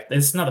respect.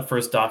 This is not the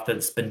first doc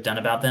that's been done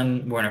about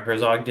them. Werner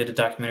Herzog did a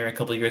documentary a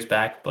couple of years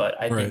back, but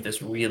I think Right.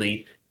 this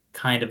really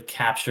kind of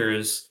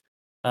captures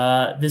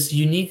this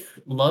unique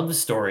love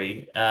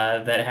story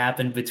that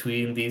happened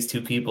between these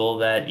two people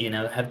that,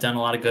 have done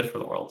a lot of good for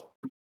the world.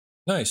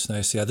 Nice,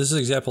 nice. Yeah, this is an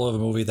example of a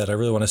movie that I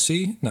really want to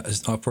see.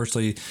 It's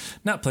unfortunately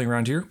not playing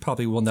around here.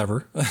 Probably will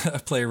never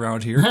play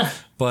around here.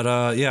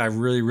 But yeah, I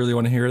really, really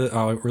want to hear it.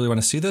 I really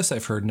want to see this.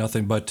 I've heard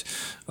nothing but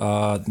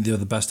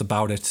the best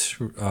about it.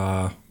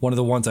 One of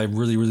the ones I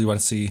really, really want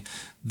to see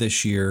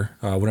this year,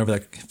 whenever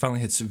that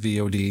finally hits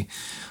VOD.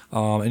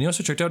 And you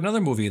also checked out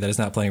another movie that is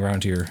not playing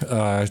around here,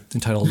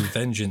 entitled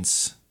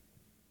Vengeance.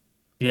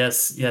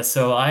 Yes, yes.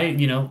 So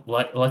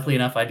luckily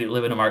enough, I do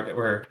live in a market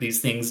where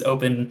these things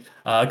open.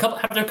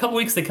 After a couple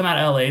weeks, they come out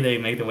of LA. They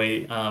make their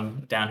way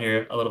down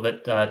here a little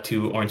bit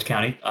to Orange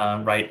County,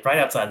 right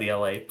outside the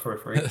LA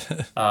periphery.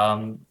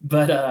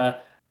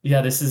 But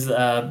yeah, this is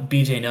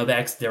BJ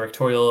Novak's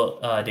directorial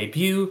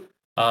debut.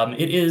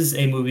 It is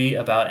a movie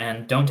about,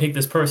 and don't take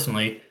this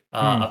personally,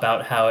 Hmm.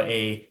 about how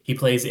he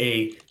plays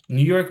a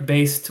New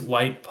York-based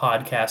white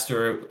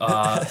podcaster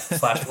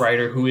slash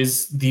writer who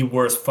is the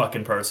worst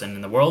fucking person in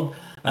the world.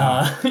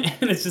 Ah,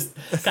 And it's just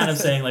kind of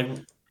saying like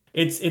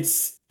it's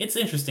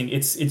interesting.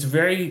 It's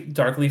very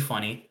darkly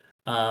funny.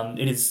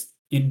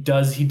 He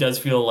does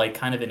feel like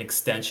kind of an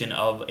extension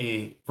of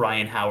a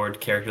Ryan Howard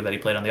character that he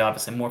played on The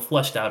Office, a more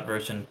fleshed out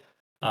version,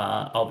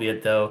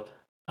 albeit though.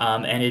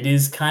 And it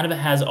is kind of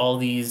has all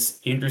these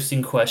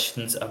interesting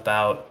questions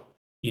about,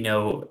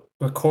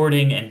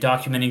 recording and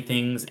documenting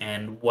things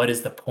and what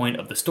is the point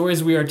of the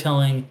stories we are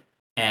telling,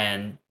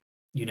 and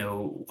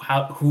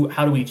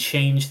how do we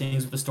change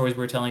things with the stories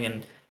we're telling.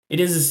 And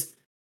it is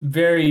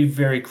very,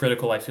 very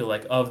critical, I feel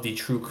like, of the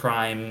true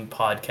crime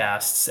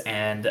podcasts,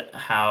 and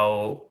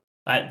how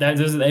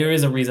there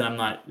is a reason I'm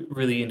not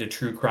really into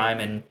true crime,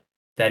 and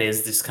that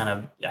is this kind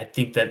of, I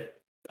think that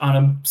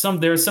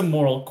there are some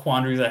moral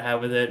quandaries I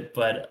have with it,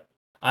 but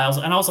I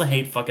also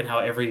hate fucking how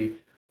every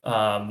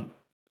um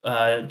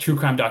true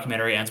crime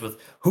documentary ends with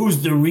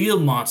 "Who's the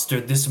real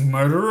monster, this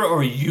murderer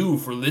or you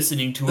for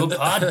listening to a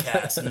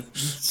podcast?" And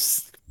it's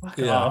just, fuck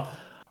yeah, off.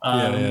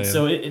 yeah, yeah, yeah.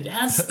 So it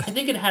has, I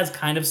think it has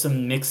kind of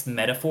some mixed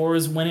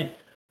metaphors when it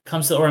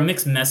comes to, or a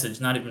mixed message,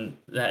 not even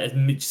that,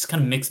 just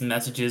kind of mixed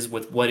messages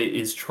with what it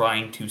is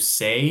trying to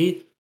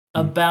say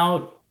Hmm.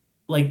 about,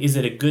 like, is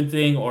it a good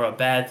thing or a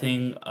bad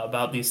thing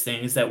about these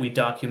things that we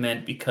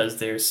document, because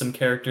there's some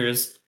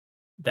characters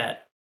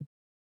that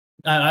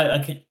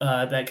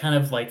that kind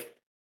of like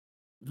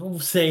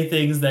say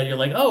things that you're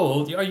like,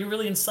 oh, are you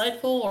really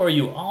insightful, or are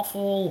you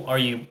awful? Are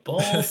you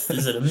both?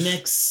 Is it a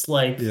mix?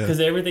 Like, Yeah. because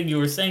everything you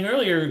were saying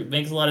earlier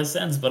makes a lot of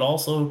sense, but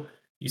also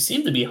you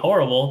seem to be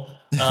horrible.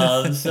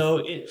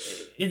 So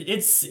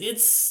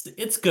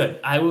it's good.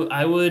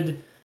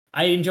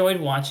 I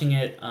enjoyed watching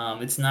it.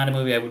 It's not a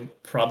movie I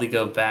would probably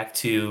go back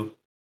to.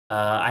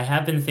 I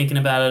have been thinking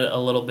about it a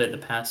little bit the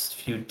past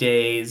few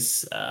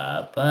days,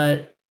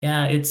 but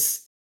yeah,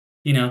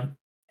 you know,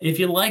 if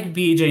you like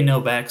BJ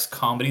Novak's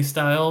comedy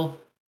style,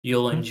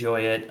 you'll Hmm.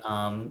 enjoy it.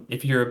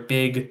 If you're a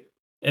big,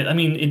 I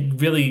mean,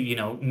 it really,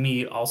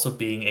 me also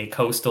being a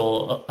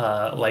coastal,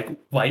 like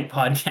white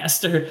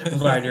podcaster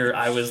writer,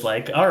 I was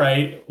like, all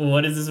right,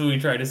 what is this movie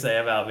trying to say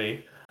about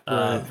me?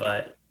 Right.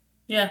 But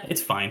yeah,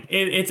 it's fine.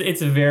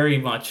 It's very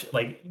much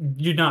like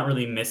you're not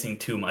really missing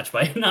too much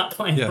by not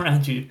playing Yeah.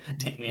 around you,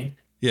 Damien.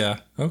 Yeah.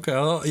 Okay.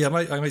 Well, yeah,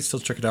 I might still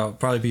check it out.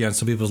 Probably be on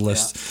some people's Yeah,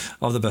 list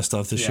of the best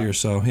stuff this yeah. year.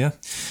 So yeah.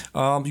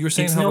 You were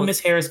saying It's how no about? Miss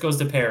Harris Goes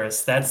to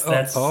Paris. Oh. That's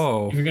if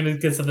Oh. you're gonna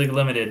get something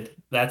limited,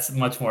 that's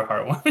much more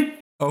heartwarming.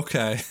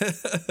 Okay.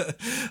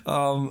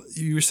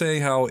 You were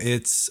saying how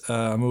it's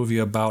a movie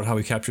about how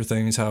we capture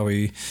things, how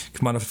we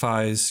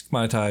commoditize,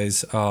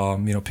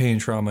 pain,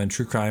 trauma, and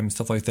true crime and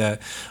stuff like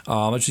that.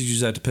 I just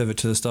use that to pivot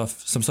to some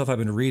stuff I've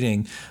been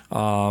reading.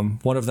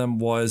 One of them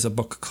was a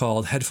book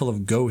called Head Full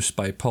of Ghosts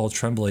by Paul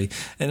Tremblay,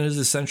 and it is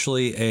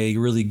essentially a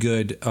really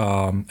good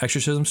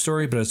exorcism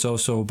story, but it's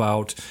also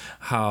about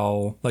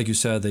how, like you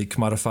said, they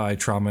commodify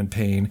trauma and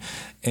pain,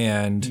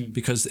 and Mm.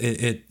 because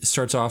it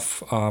starts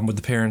off with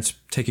the parents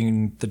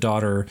taking the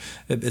daughter.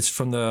 It's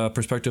from the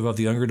perspective of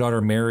the younger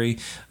daughter, Mary.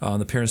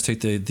 The parents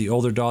take the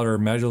older daughter,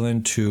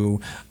 Magdalene, to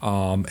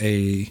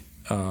a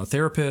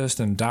therapist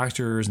and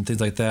doctors and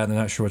things like that. And they're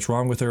not sure what's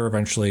wrong with her.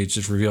 Eventually, it's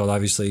just revealed,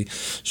 obviously,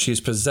 she's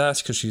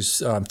possessed because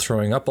she's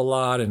throwing up a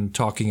lot and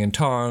talking in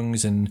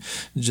tongues and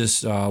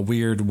just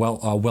weird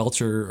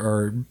welter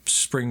or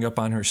springing up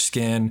on her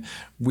skin.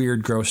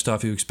 Weird, gross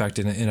stuff you expect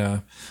in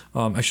a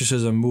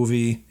exorcism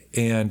movie.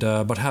 And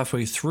about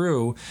halfway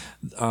through,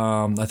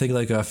 I think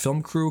like a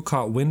film crew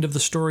caught wind of the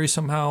story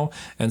somehow,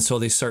 and so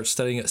they start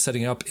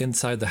setting up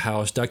inside the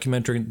house,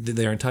 documenting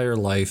their entire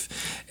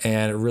life,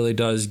 and it really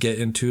does get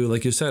into,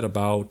 like you said,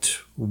 about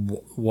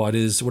what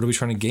are we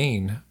trying to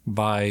gain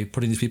by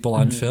putting these people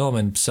on Mhm. film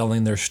and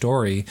selling their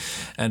story,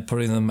 and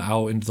putting them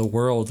out into the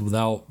world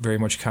without very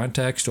much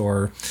context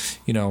or,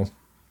 you know,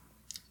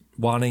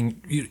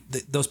 wanting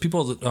those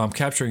people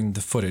capturing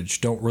the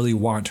footage don't really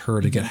want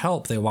her to get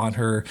help. They want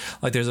her,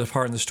 like there's a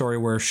part in the story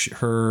where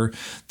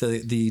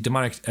the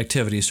demonic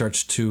activity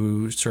starts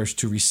to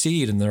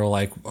recede, and they're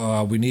like,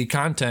 we need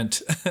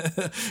content.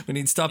 We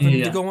need stuff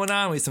going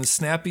on. We need some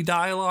snappy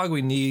dialogue.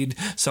 We need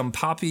some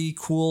poppy,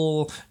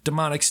 cool,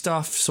 demonic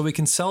stuff so we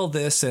can sell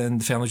this.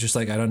 And the family's just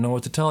like, I don't know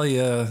what to tell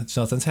you.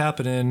 Nothing's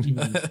happening.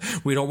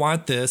 We don't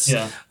want this.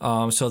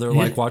 So they're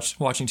like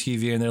watching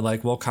TV, and they're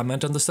like, well,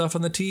 comment on the stuff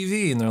on the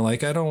TV. And they're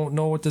like, I don't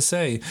know what to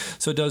say.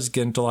 So it does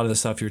get into a lot of the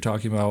stuff you're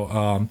talking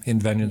about in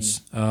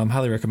Vengeance.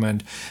 Highly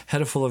recommend.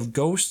 Head Full of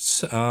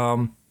Ghosts.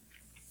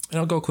 And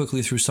I'll go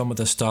quickly through some of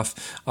the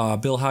stuff.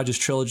 Bill Hodges'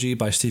 Trilogy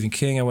by Stephen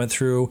King I went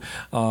through.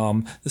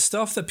 The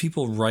stuff that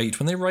people write,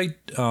 when they write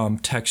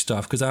tech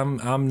stuff, because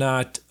I'm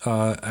not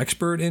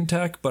expert in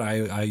tech, but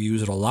I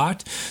use it a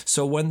lot.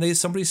 So when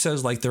somebody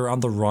says like they're on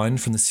the run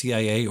from the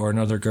CIA or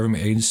another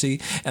government agency,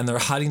 and they're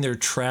hiding their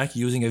track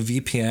using a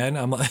VPN,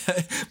 I'm like,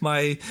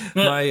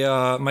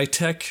 my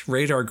tech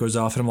radar goes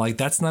off, and I'm like,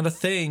 that's not a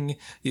thing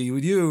you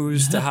would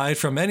use to hide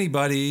from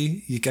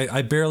anybody.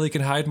 I barely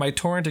can hide my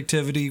torrent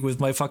activity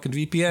with my fucking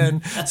VPN.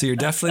 So you're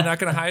definitely not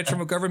going to hide from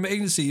a government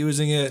agency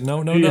using it.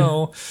 No.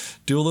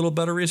 Do a little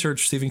better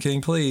research, Stephen King,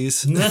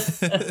 please.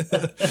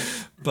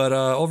 But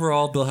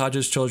overall, Bill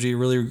Hodges' Trilogy,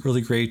 really,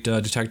 really great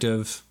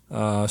detective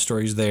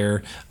stories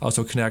there.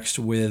 Also connects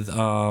with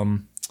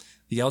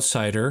The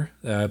Outsider.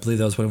 I believe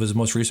that was one of his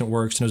most recent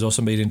works, and it was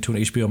also made into an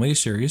HBO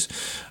miniseries.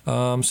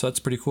 So that's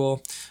pretty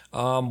cool.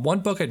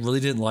 One book I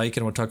really didn't like,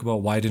 and I want to talk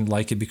about why I didn't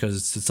like it,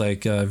 because it's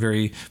like a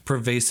very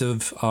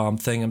pervasive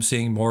thing I'm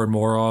seeing more and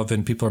more of,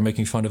 and people are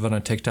making fun of it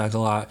on TikTok a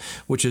lot,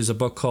 which is a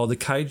book called The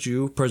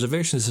Kaiju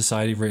Preservation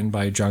Society, written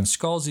by John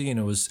Scalzi, and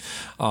it was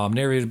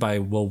narrated by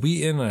Will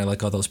Wheaton, and I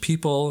like all those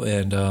people,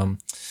 and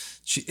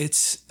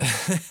it's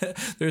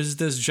there's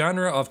this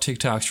genre of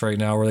TikToks right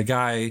now where the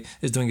guy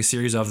is doing a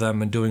series of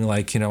them and doing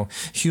like,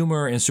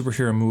 humor in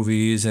superhero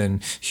movies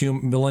and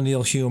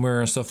millennial humor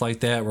and stuff like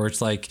that, where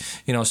it's like,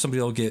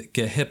 somebody will get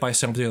hit by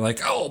something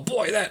like, oh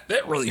boy,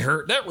 that really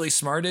hurt, that really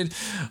smarted,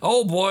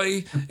 oh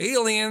boy,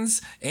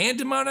 aliens and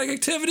demonic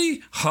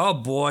activity, oh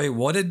boy,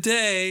 what a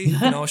day,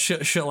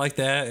 shit like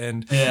that.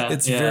 And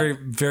it's very,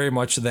 very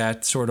much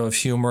that sort of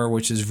humor,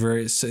 which is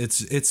very,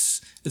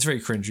 it's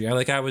very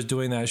cringy. I was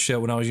doing that shit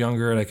when I was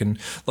younger, and I can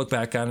look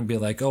back on it and be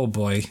like, oh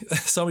boy,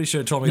 somebody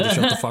should have told me to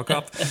shut the fuck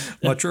up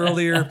much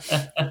earlier.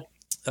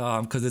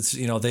 Because it's,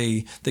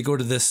 they go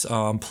to this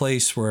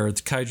place where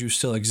the kaiju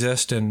still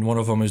exist, and one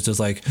of them is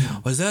just like,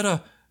 is that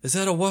a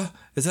what?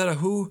 Is that a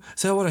who?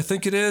 Is that what I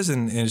think it is?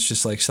 And it's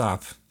just like,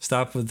 stop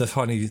with the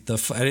funny,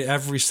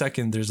 every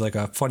second there's like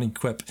a funny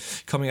quip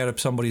coming out of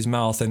somebody's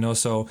mouth. And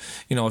also,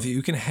 if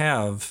you can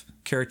have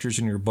characters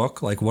in your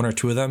book, like one or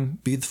two of them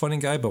be the funny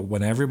guy, but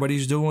when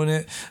everybody's doing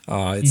it,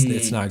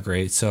 it's not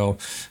great. So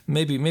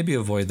maybe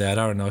avoid that.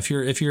 I don't know. If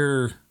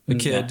you're a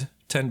kid,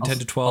 10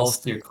 to 12. I'll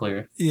steer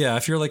clear. Yeah,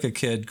 if you're like a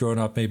kid growing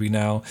up, maybe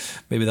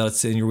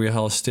that's in your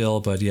wheelhouse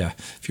still. But yeah,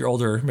 if you're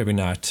older, maybe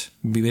not.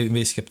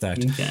 Maybe skip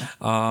that. Okay.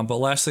 But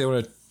lastly, I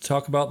want to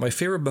talk about my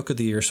favorite book of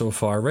the year so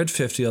far. I read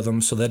 50 of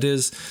them, so that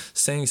is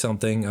saying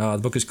something. The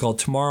book is called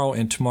Tomorrow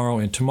and Tomorrow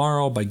and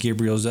Tomorrow by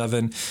Gabriel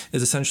Zevin.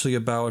 It's essentially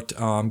about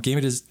game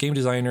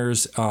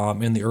designers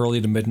in the early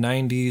to mid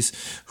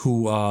 90s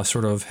who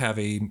sort of have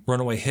a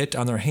runaway hit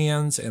on their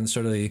hands, and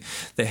sort of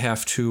they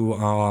have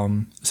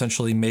to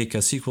essentially make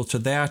a sequel to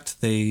that.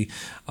 They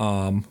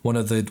one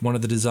of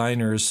the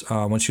designers,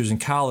 when she was in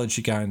college,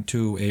 she got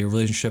into a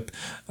relationship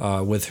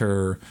with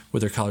her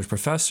college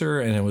professor,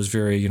 and it was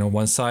very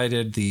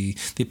one-sided.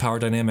 The power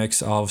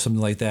dynamics of something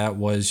like that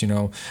was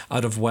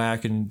out of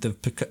whack, and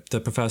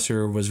the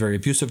professor was very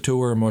abusive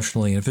to her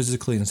emotionally and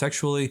physically and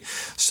sexually.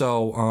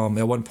 So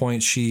at one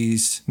point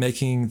she's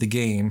making the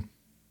game,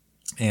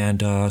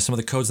 and some of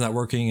the code's not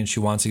working, and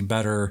she wants a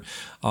better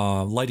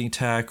lighting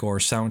tech or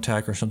sound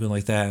tech or something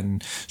like that.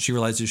 And she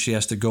realizes she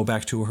has to go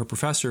back to her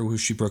professor, who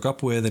she broke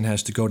up with, and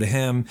has to go to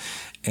him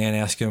and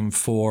ask him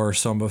for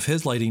some of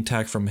his lighting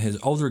tech from his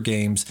older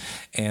games.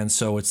 And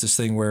so it's this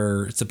thing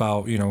where it's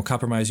about,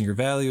 compromising your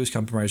values,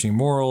 compromising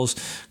morals,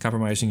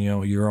 compromising,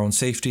 your own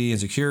safety and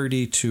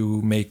security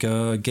to make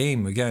a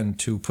game, again,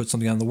 to put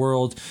something on the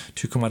world,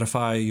 to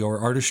commodify your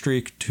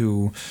artistry,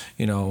 to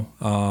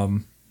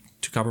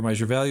compromise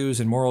your values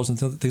and morals and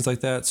things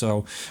like that.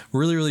 So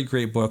really, really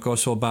great book.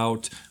 Also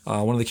about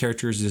one of the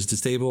characters is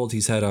disabled.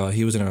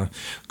 He was in a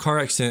car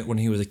accident when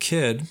he was a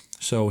kid.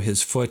 So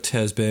his foot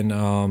has been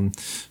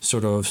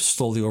sort of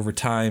slowly over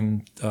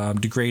time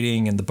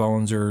degrading, and the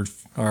bones are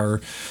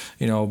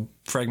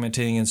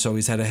fragmenting, and so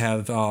he's had to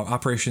have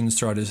operations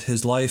throughout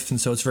his life. And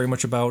so it's very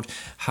much about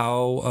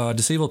how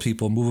disabled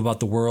people move about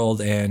the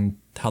world, and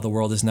how the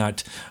world is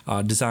not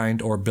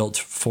designed or built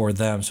for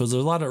them. So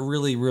there's a lot of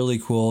really, really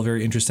cool,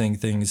 very interesting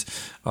things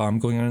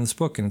going on in this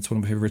book, and it's one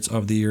of my favorites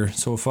of the year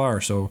so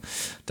far. So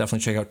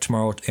definitely check out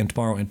Tomorrow and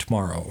Tomorrow and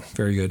Tomorrow.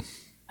 Very good.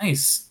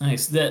 Nice.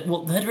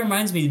 That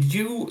reminds me. Did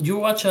you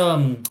watch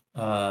oh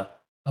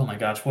my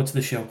gosh, what's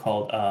the show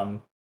called?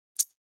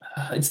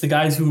 It's the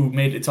guys who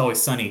made It's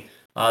Always Sunny.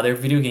 their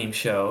video game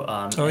show.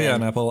 Oh yeah,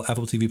 on And Apple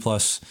TV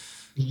Plus.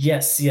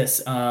 yes,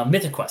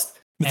 Mythic Quest.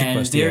 Mythic And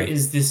Quest, there yeah.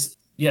 is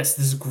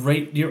this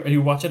great.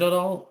 You watch it at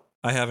all?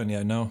 I haven't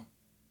yet. No.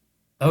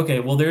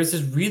 Okay, well, there's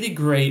this really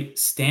great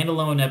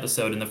standalone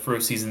episode in the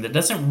first season that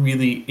doesn't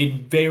really,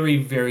 it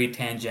very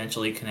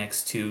tangentially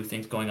connects to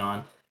things going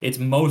on. It's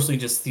mostly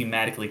just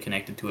thematically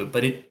connected to it,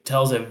 but it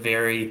tells a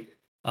very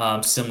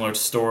similar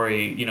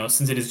story,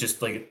 since it is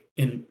just like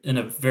in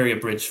a very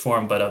abridged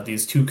form, but of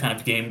these two kind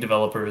of game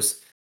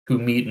developers who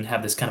meet and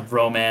have this kind of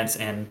romance,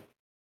 and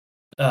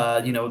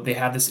they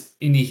have this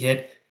indie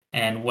hit,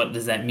 and what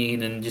does that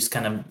mean? And just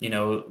kind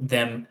of,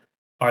 them,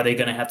 are they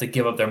going to have to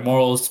give up their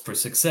morals for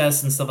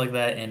success and stuff like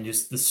that, and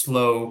just the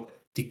slow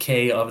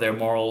decay of their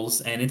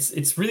morals. And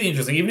it's really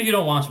interesting. Even if you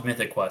don't watch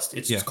Mythic Quest,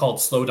 it's Yeah. just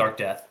called Slow Dark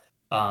Death.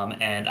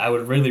 And I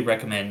would really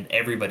recommend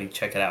everybody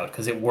check it out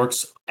because it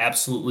works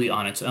absolutely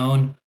on its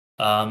own.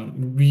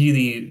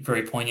 Really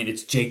very poignant.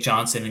 It's Jake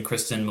Johnson and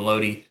Kristen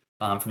Melody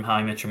from How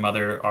I Met Your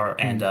Mother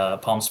and Hmm.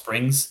 Palm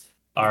Springs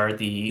are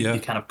the Yeah.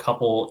 kind of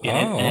couple in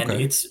it, Oh, and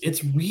okay.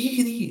 it's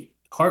really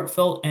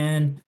heartfelt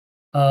and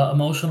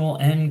emotional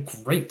and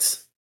great.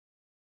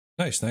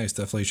 Nice, nice.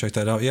 Definitely check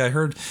that out. Yeah, I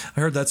heard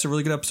that's a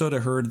really good episode. I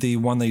heard the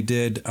one they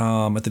did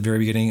at the very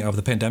beginning of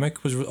the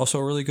pandemic was also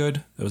really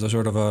good. It was a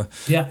sort of a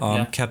Yeah,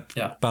 yeah, cap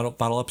yeah.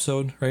 battle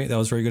episode, right? That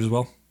was very good as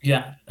well.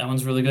 Yeah, that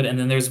one's really good. And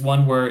then there's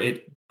one where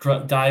it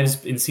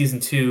dives in season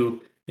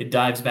two. It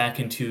dives back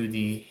into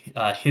the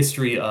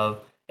history of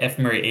F.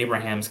 Murray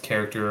Abraham's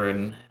character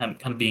and kind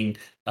of being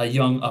a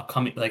young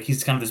upcoming, like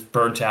he's kind of this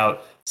burnt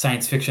out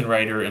science fiction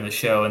writer in the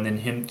show, and then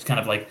him kind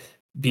of like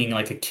being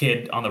like a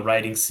kid on the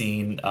writing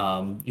scene,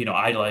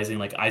 idolizing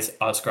like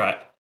Oscar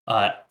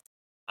uh,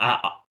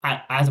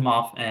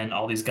 Asimov and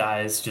all these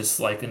guys, just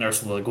like and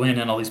Ursula Le Guin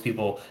and all these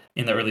people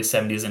in the early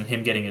 70s, and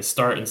him getting his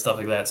start and stuff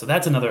like that. So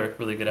that's another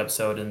really good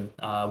episode. And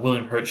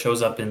William Hurt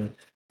shows up in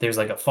there's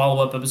like a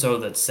follow up episode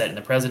that's set in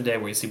the present day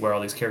where you see where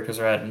all these characters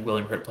are at, and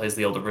William Hurt plays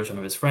the older version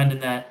of his friend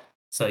in that.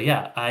 So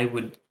yeah, I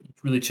would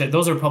really check.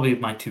 Those are probably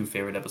my two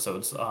favorite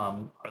episodes.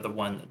 Are the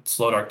one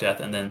Slow Dark Death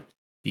and then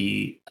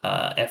the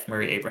F.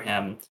 Murray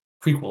Abraham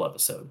prequel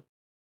episode.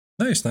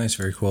 Nice, nice,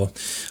 very cool.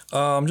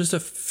 Just a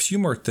few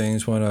more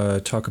things I want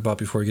to talk about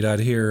before we get out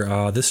of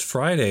here. This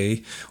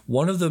Friday,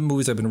 one of the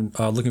movies I've been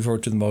looking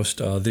forward to the most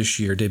this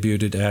year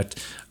debuted at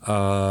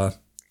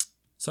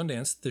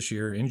Sundance this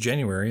year in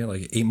January,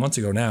 like 8 months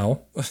ago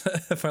now.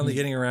 Finally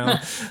getting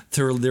around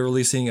to they're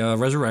releasing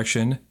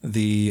Resurrection.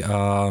 The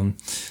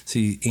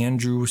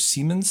Andrew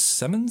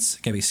Simmons,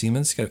 can't be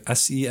Siemens, got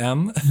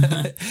Semans.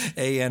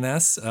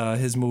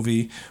 His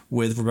movie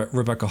with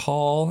Rebecca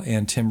Hall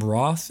and Tim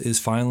Roth is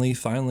finally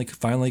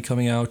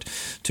coming out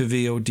to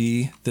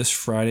VOD this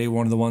Friday.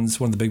 One of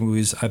the big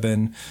movies I've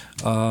been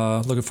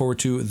looking forward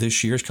to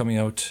this year is coming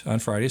out on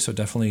Friday, so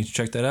definitely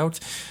check that out.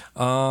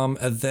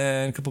 And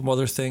then a couple of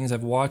other things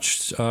I've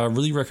watched.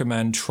 Really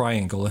recommend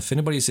Triangle. If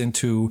anybody's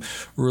into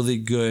really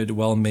good,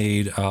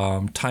 well-made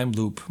time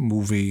loop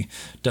movie,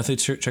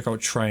 definitely check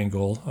out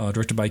Triangle,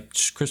 directed by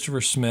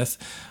Christopher Smith.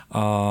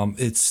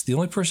 It's the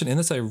only person in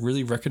this I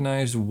really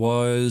recognized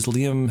was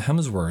Liam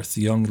Hemsworth,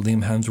 young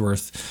Liam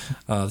Hemsworth.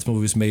 This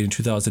movie was made in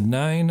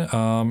 2009.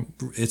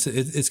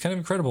 It's kind of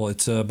incredible.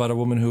 It's about a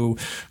woman who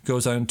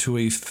goes onto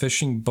a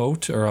fishing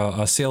boat or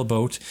a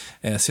sailboat,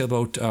 and a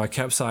sailboat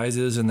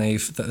capsizes, and they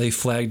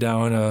flag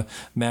down a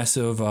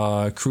massive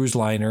cruise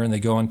liner, and they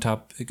go on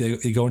top.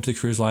 They go into the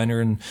cruise liner,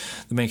 and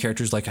the main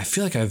character is like, I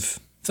feel like I've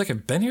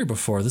been here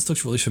before. This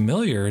looks really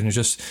familiar, and it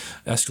just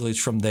escalates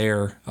from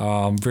there.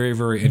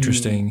 Very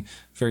interesting,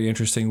 very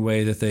interesting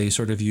way that they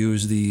sort of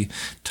use the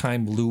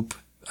time loop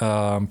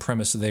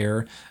premise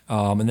there.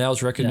 And that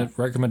was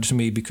recommended to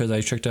me because I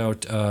checked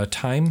out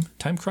Time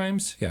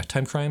Crimes. Yeah,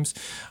 Time Crimes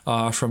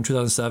from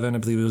 2007. I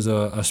believe it was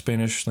a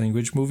Spanish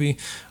language movie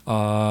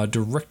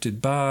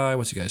directed by,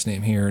 what's the guy's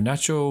name here?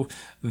 Nacho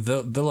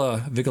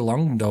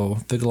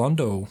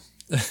Vigalondo.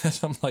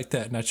 Something like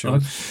that. Not sure.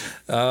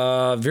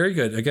 Very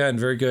good. Again,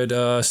 very good.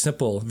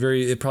 Simple.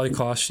 It probably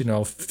costs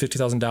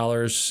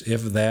 $50,000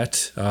 if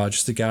that.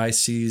 Just the guy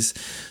sees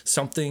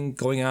something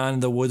going on in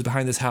the woods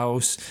behind his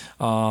house.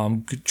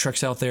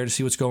 Treks out there to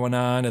see what's going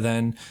on, and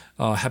then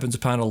happens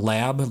upon a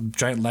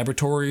giant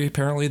laboratory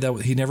apparently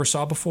that he never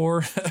saw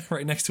before,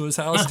 right next to his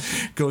house.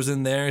 Goes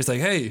in there. He's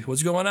like, "Hey,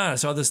 what's going on? I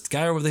saw this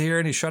guy over here,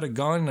 and he shot a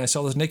gun. And I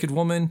saw this naked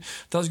woman.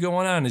 What's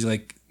going on?" And he's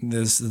like,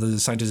 the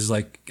scientist is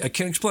like, "I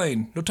can't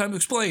explain. No time to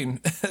explain."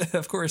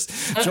 Of course,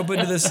 jump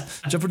into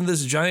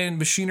this giant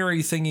machinery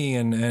thingy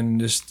and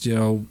just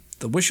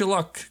wish you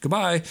luck.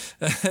 Goodbye.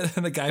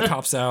 And the guy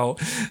pops out,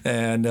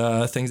 and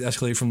things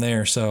escalate from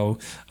there. So,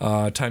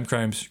 Time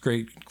Crimes,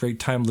 great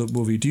time loop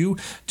movie. Do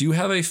you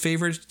have a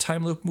favorite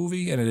time loop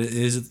movie? And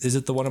is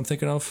it the one I'm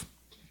thinking of?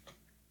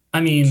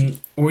 I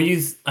mean,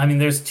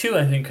 there's two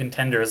I think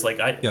contenders.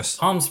 Yes.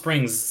 Palm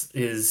Springs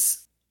is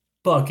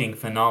fucking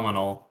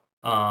phenomenal.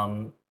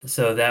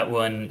 So that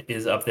one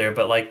is up there.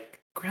 But like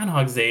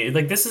Groundhog's Day,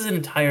 like this is an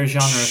entire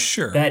genre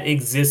Sure. that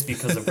exists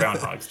because of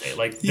Groundhog's Day.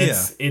 Like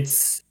Yeah.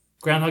 it's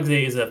Groundhog's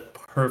Day is a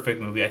perfect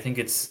movie. I think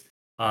it's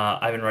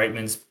Ivan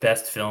Reitman's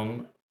best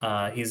film.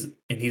 He's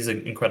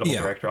an incredible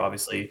Yeah. director,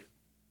 obviously.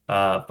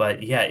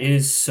 But yeah, it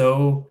is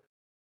so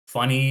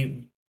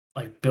funny.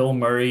 Like Bill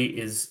Murray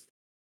is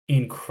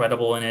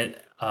incredible in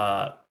it.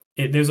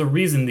 There's a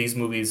reason these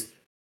movies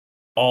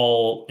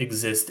all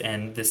exist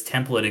and this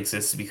template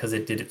exists because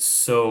it did it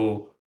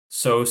so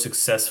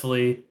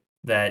successfully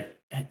that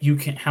you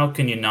can how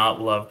can you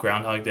not love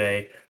Groundhog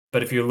Day?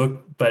 But if you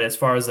look but as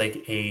far as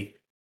like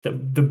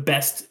the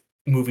best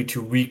movie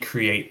to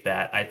recreate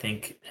that, I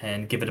think,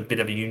 and give it a bit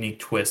of a unique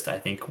twist, I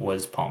think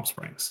was Palm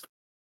Springs.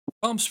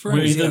 Palm Were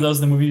Springs, either of yeah. those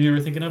the movies you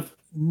were thinking of?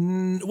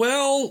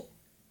 Well,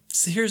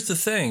 see, here's the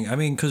thing. I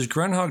mean, because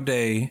Groundhog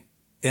Day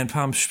and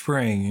Palm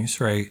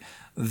Springs, right?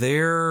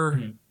 They're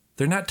Mhm.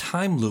 they're not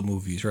time loop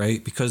movies,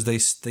 right? Because they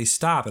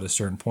stop at a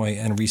certain point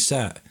and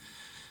reset.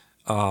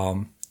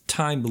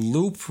 Time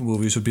loop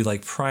movies would be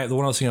like the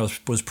one I was thinking of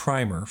was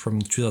Primer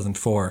from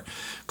 2004,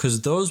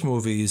 because those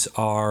movies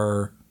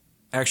are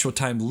actual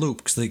time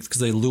loop because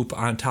they loop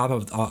on top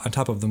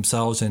of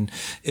themselves, and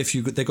if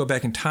you they go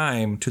back in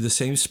time to the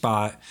same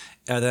spot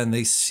and then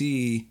they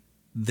see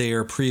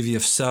their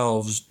previous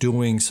selves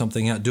doing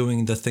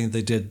doing the thing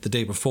they did the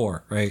day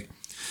before, right?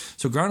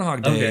 So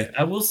Groundhog Okay, Day,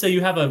 I will say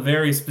you have a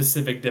very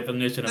specific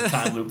definition of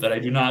time loop that I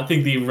do not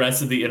think the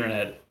rest of the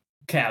internet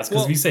casts.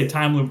 Because if you well, say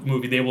time loop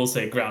movie, they will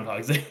say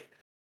Groundhog Day.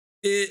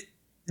 it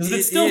Because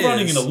it's it still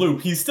running in a is.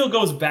 loop. He still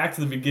goes back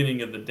to the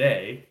beginning of the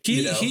day,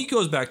 you He know?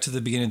 goes back to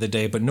the beginning of the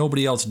day, but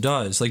nobody else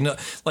does. Like no,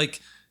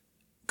 like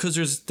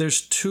because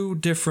there's two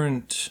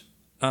different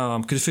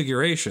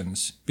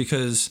configurations.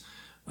 Because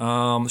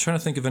I'm trying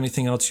to think of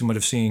anything else you might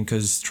have seen.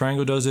 Because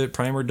Triangle does it,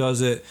 Primer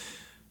does it.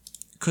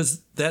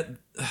 Because that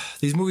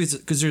these movies,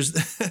 because there's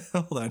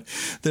hold on,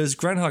 there's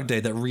Groundhog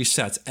Day that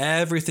resets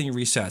everything.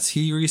 Resets,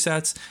 he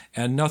resets,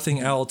 and nothing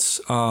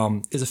else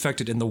is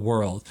affected in the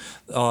world.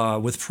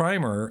 With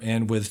Primer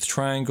and with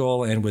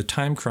Triangle and with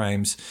Time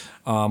Crimes,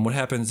 what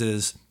happens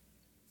is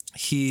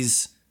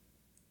he's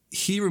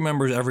he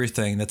remembers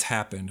everything that's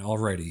happened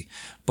already,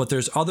 but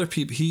there's other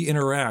people. He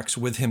interacts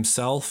with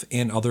himself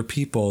and other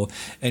people,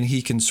 and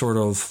he can sort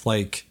of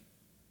like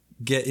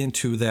get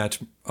into that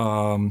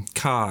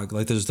cog.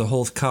 Like there's the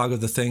whole cog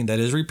of the thing that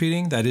is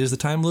repeating, that is the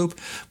time loop,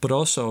 but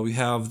also we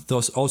have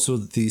those also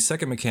the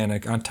second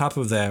mechanic on top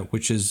of that,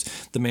 which is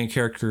the main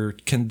character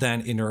can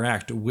then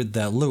interact with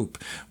that loop.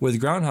 With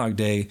Groundhog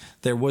Day,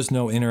 there was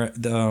no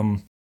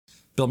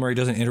Bill Murray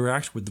doesn't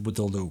interact with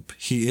the loop.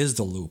 He is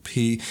the loop.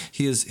 He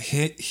is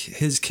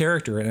his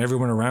character and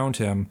everyone around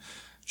him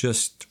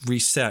just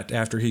reset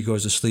after he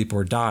goes to sleep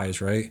or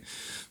dies, right?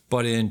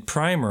 But in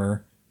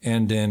Primer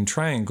and in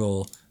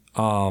Triangle,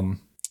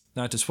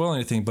 not to spoil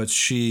anything, but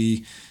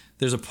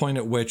there's a point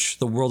at which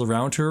the world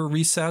around her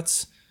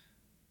resets,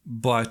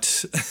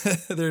 but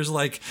there's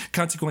like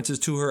consequences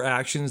to her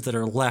actions that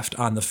are left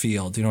on the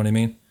field. You know what I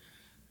mean?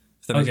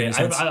 If that makes Okay, any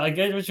sense. I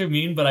get what you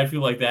mean, but I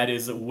feel like that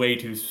is way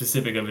too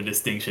specific of a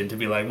distinction to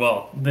be like,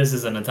 well, this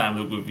isn't a time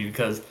loop movie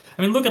because,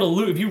 I mean, look at a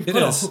loop. If you It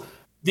put is.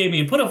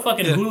 Damien, put a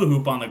fucking Yeah. hula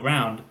hoop on the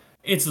ground,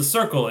 it's a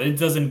circle. It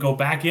doesn't go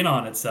back in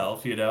on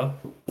itself, you know?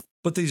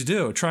 But these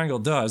do. Triangle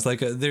does. Like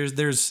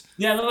there's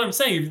Yeah, that's what I'm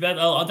saying.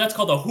 That's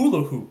called a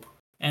hula hoop,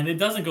 and it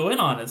doesn't go in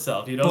on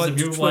itself. You know, so if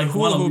you but like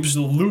want hula to use hoops,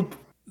 a loop,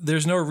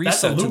 there's no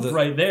that's a reset to loop the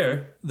right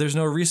there. there's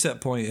no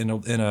reset point in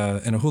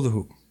a hula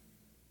hoop.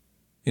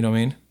 You know what I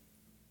mean?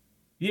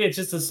 Yeah, it's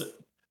just a.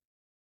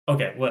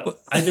 Okay, well, Well,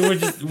 I think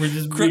we're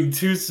just being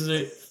too.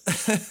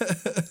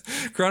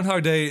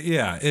 Groundhog Day,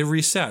 yeah, it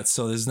resets.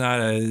 So there's not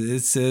a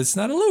it's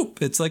not a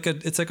loop. It's like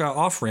a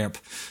off ramp.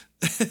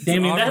 It's an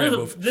Damien, off ramp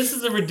of this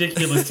is a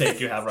ridiculous take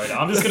you have right now.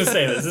 I'm just gonna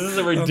say this. This is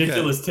a okay,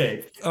 ridiculous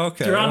take.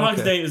 okay,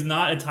 Groundhog's okay. Day is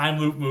not a time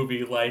loop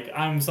movie. Like,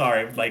 I'm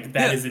sorry, like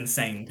that Yeah, is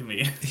insane to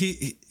me.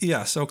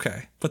 yes,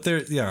 okay, but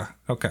there, yeah,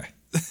 okay.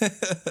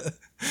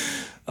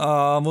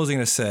 What was I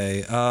gonna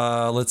say?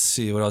 Let's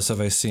see. What else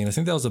have I seen? I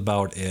think that was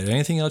about it.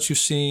 Anything else you've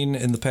seen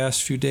in the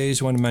past few days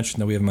you want to mention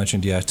that we haven't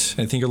mentioned yet?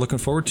 Anything you're looking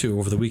forward to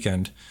over the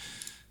weekend?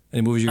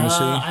 Any movies you're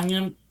gonna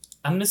see?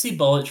 I'm gonna see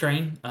Bullet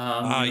Train.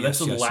 Ah, That's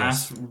the yes, yes,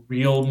 last yes.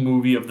 real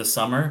movie of the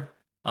summer.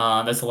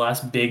 That's the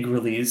last big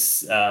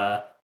release.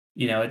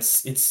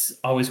 It's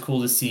always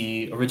cool to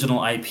see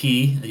original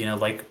IP.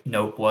 Like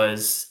Nope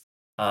was.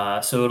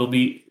 So it'll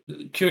be.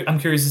 I'm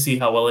curious to see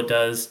how well it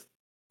does.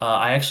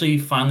 I actually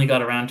finally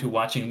got around to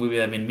watching a movie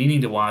I've been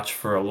meaning to watch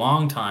for a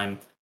long time,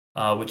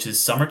 which is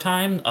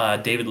Summertime.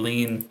 David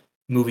Lean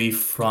movie Oh yeah,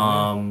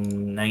 from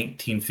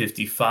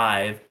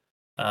 1955.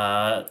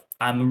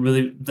 I'm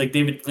really like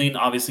David Lean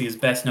obviously is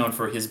best known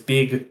for his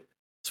big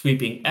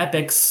sweeping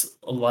epics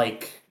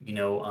like,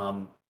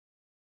 Lawrence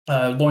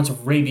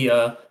of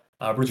Arabia,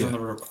 Bridge on yeah, the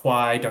River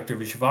Kwai, Dr.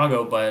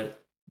 Zhivago,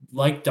 but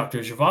like Dr.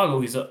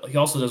 Zhivago, he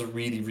also does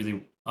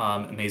really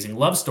amazing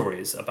love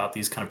stories about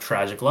these kind of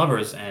tragic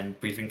lovers, and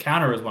Brief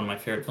Encounter is one of my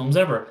favorite films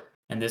ever.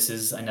 And this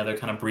is another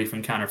kind of brief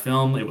encounter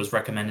film. It was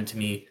recommended to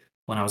me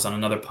when I was on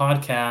another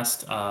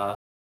podcast.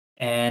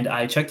 And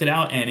I checked it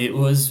out, and it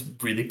was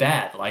really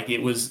bad. Like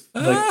it was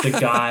like the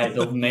guy,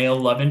 the male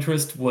love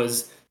interest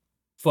was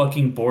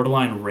fucking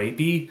borderline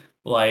rapey.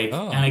 Like, and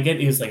Oh, I get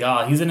he was like,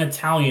 oh, he's an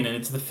Italian and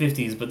it's the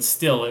 50s, but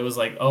still, it was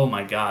like, oh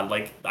my God,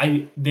 like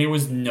there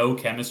was no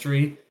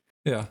chemistry.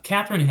 yeah,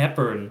 Katharine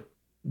Hepburn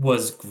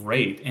was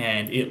great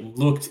and it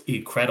looked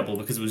incredible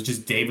because it was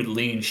just David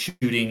Lean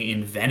shooting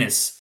in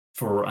Venice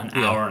for an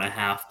yeah. hour and a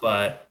half.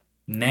 But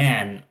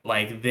man,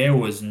 like there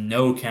was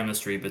no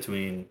chemistry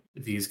between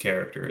these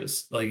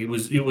characters. Like it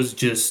was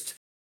just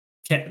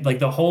like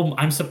the whole.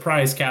 I'm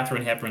surprised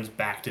Katharine Hepburn's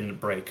back didn't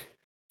break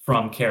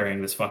from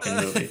carrying this fucking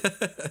movie.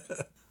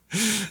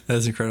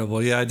 That's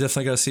incredible. Yeah, I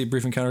definitely got to see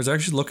Brief Encounters. I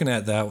was actually looking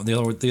at that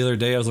the other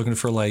day. I was looking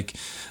for like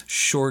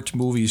short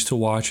movies to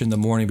watch in the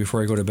morning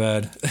before I go to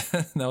bed.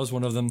 That was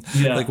one of them. Like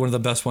Yeah, one of the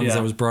best ones that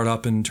yeah. was brought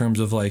up in terms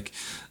of like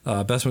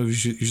best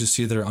movies you should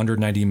see that are under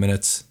 90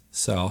 minutes.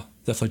 So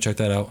definitely check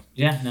that out.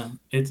 Yeah, no,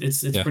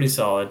 it's Yeah. pretty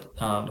solid.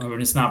 I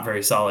mean, it's not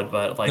very solid,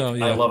 but No, like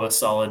I yeah. love a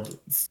solid,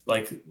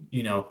 like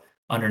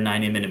under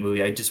 90-minute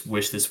movie. I just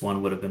wish this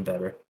one would have been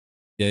better.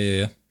 Yeah, yeah,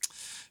 yeah.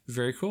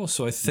 Very cool.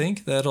 So I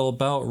think that'll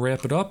about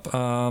wrap it up.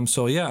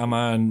 So yeah, I'm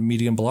on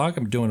Medium Blog.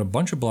 I'm doing a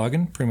bunch of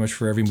blogging pretty much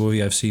for every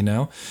movie I've seen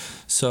now.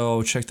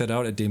 So check that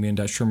out at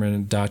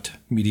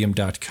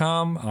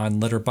damien.sherman.medium.com,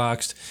 on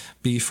Letterboxd,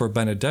 B for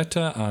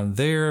Benedetta on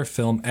there,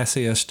 Film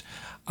Essayist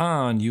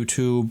on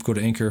YouTube. Go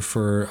to Anchor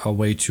for a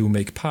way to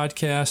make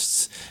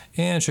podcasts,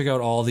 and check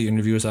out all the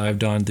interviews I've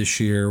done this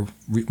year,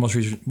 most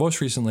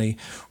recently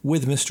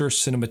with Mr.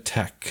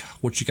 Cinematech.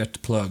 What you got to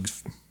plug?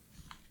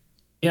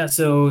 Yeah,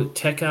 so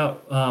check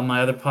out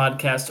my other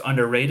podcast,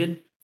 Underrated,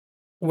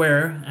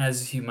 where,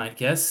 as you might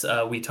guess,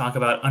 we talk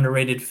about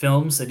underrated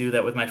films. I do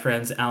that with my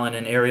friends Alan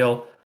and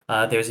Ariel.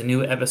 There's a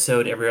new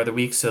episode every other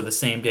week, so the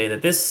same day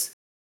that this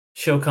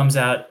show comes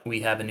out,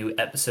 we have a new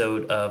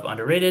episode of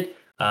Underrated.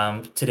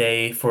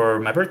 Today, for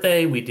my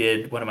birthday, we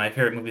did one of my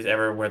favorite movies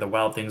ever, Where the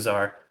Wild Things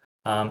Are.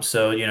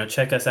 So,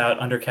 check us out,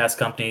 Undercast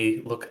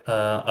Company. Look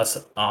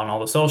us on all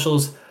the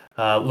socials.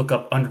 Look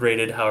up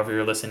Underrated, however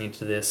you're listening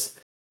to this,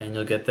 and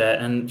you'll get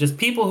that. And just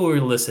people who are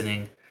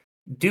listening,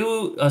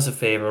 do us a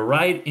favor,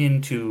 write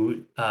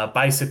into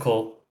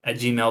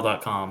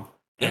bicycle@gmail.com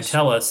and Yes.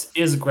 tell us,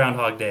 is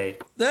Groundhog Day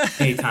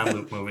a time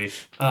loop movie?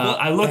 Well,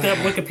 I looked up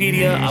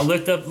Wikipedia. I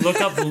look up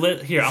the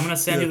list. Here, I'm gonna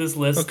send yeah. you this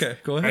list Okay,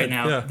 go right ahead.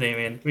 now, Yeah,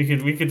 Damien. We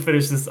could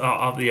finish this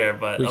off the air,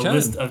 but we a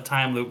list can. of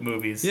time loop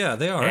movies, Yeah,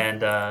 they are.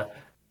 and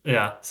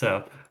yeah.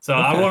 So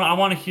I Okay.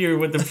 want to hear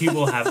what the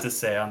people have to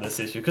say on this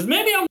issue because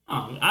maybe I'm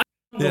wrong. I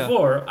Yeah.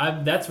 before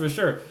that's for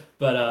sure.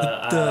 But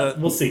The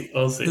we'll see.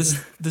 We'll see.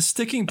 the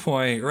sticking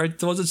point,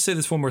 right? I'll just say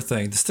this one more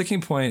thing. The sticking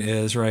point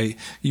is, right,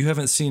 you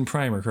haven't seen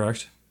Primer,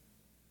 correct?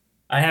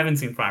 I haven't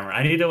seen Primer.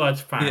 I need to watch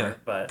Yeah. Primer,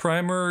 but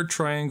Primer,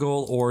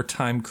 Triangle, or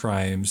Time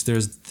Crimes.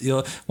 There's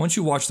once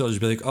you watch those,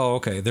 you'll be like, oh,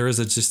 okay, there is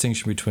a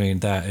distinction between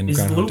that and is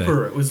Groundhog Day.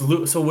 Looper was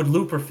so would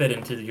Looper fit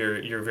into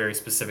your very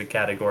specific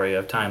category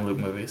of time loop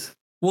movies?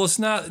 Well, it's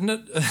not.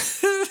 No,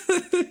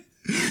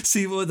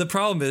 see, well, the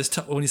problem is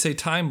when you say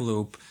time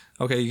loop.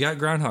 Okay, you got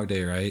Groundhog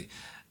Day, right?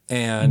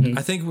 And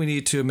I think we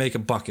need to make a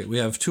bucket. We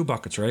have two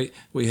buckets, right?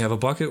 We have a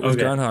bucket with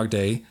Okay. Groundhog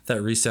Day that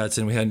resets,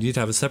 and we need to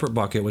have a separate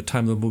bucket with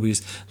time loop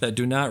movies that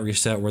do not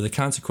reset, where the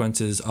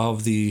consequences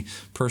of the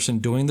person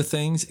doing the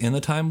things in the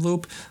time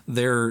loop,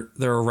 they're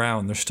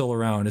around. They're still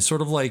around. It's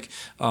sort of like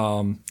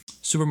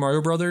Super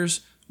Mario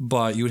Brothers,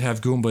 but you would have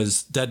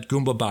dead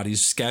Goomba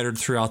bodies scattered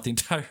throughout the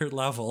entire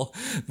level,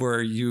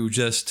 where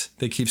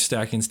they keep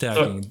stacking.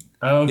 So,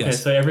 okay,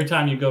 Yes. so every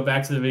time you go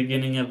back to the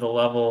beginning of the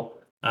level,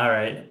 all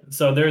right.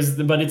 So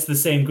but it's the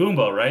same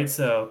Goomba, right?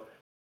 So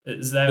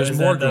is that There's is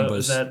more that the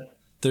is Goombas. that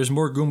There's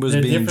more Goombas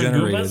the being different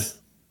generated. Goombas?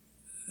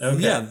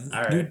 Okay, Yeah,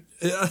 all new, right.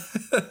 yeah.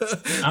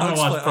 I'm gonna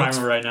watch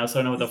Primer right now, so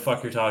I know what the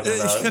fuck you're talking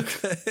about.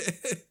 Okay.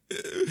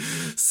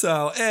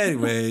 So,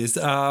 anyways,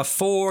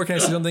 for Can I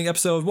Say Something,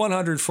 episode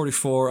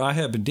 144, I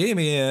have been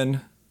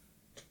Damien.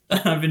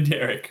 I've been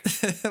Derek.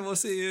 And we'll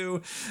see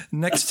you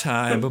next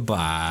time.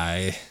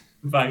 Bye-bye.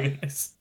 Bye, guys.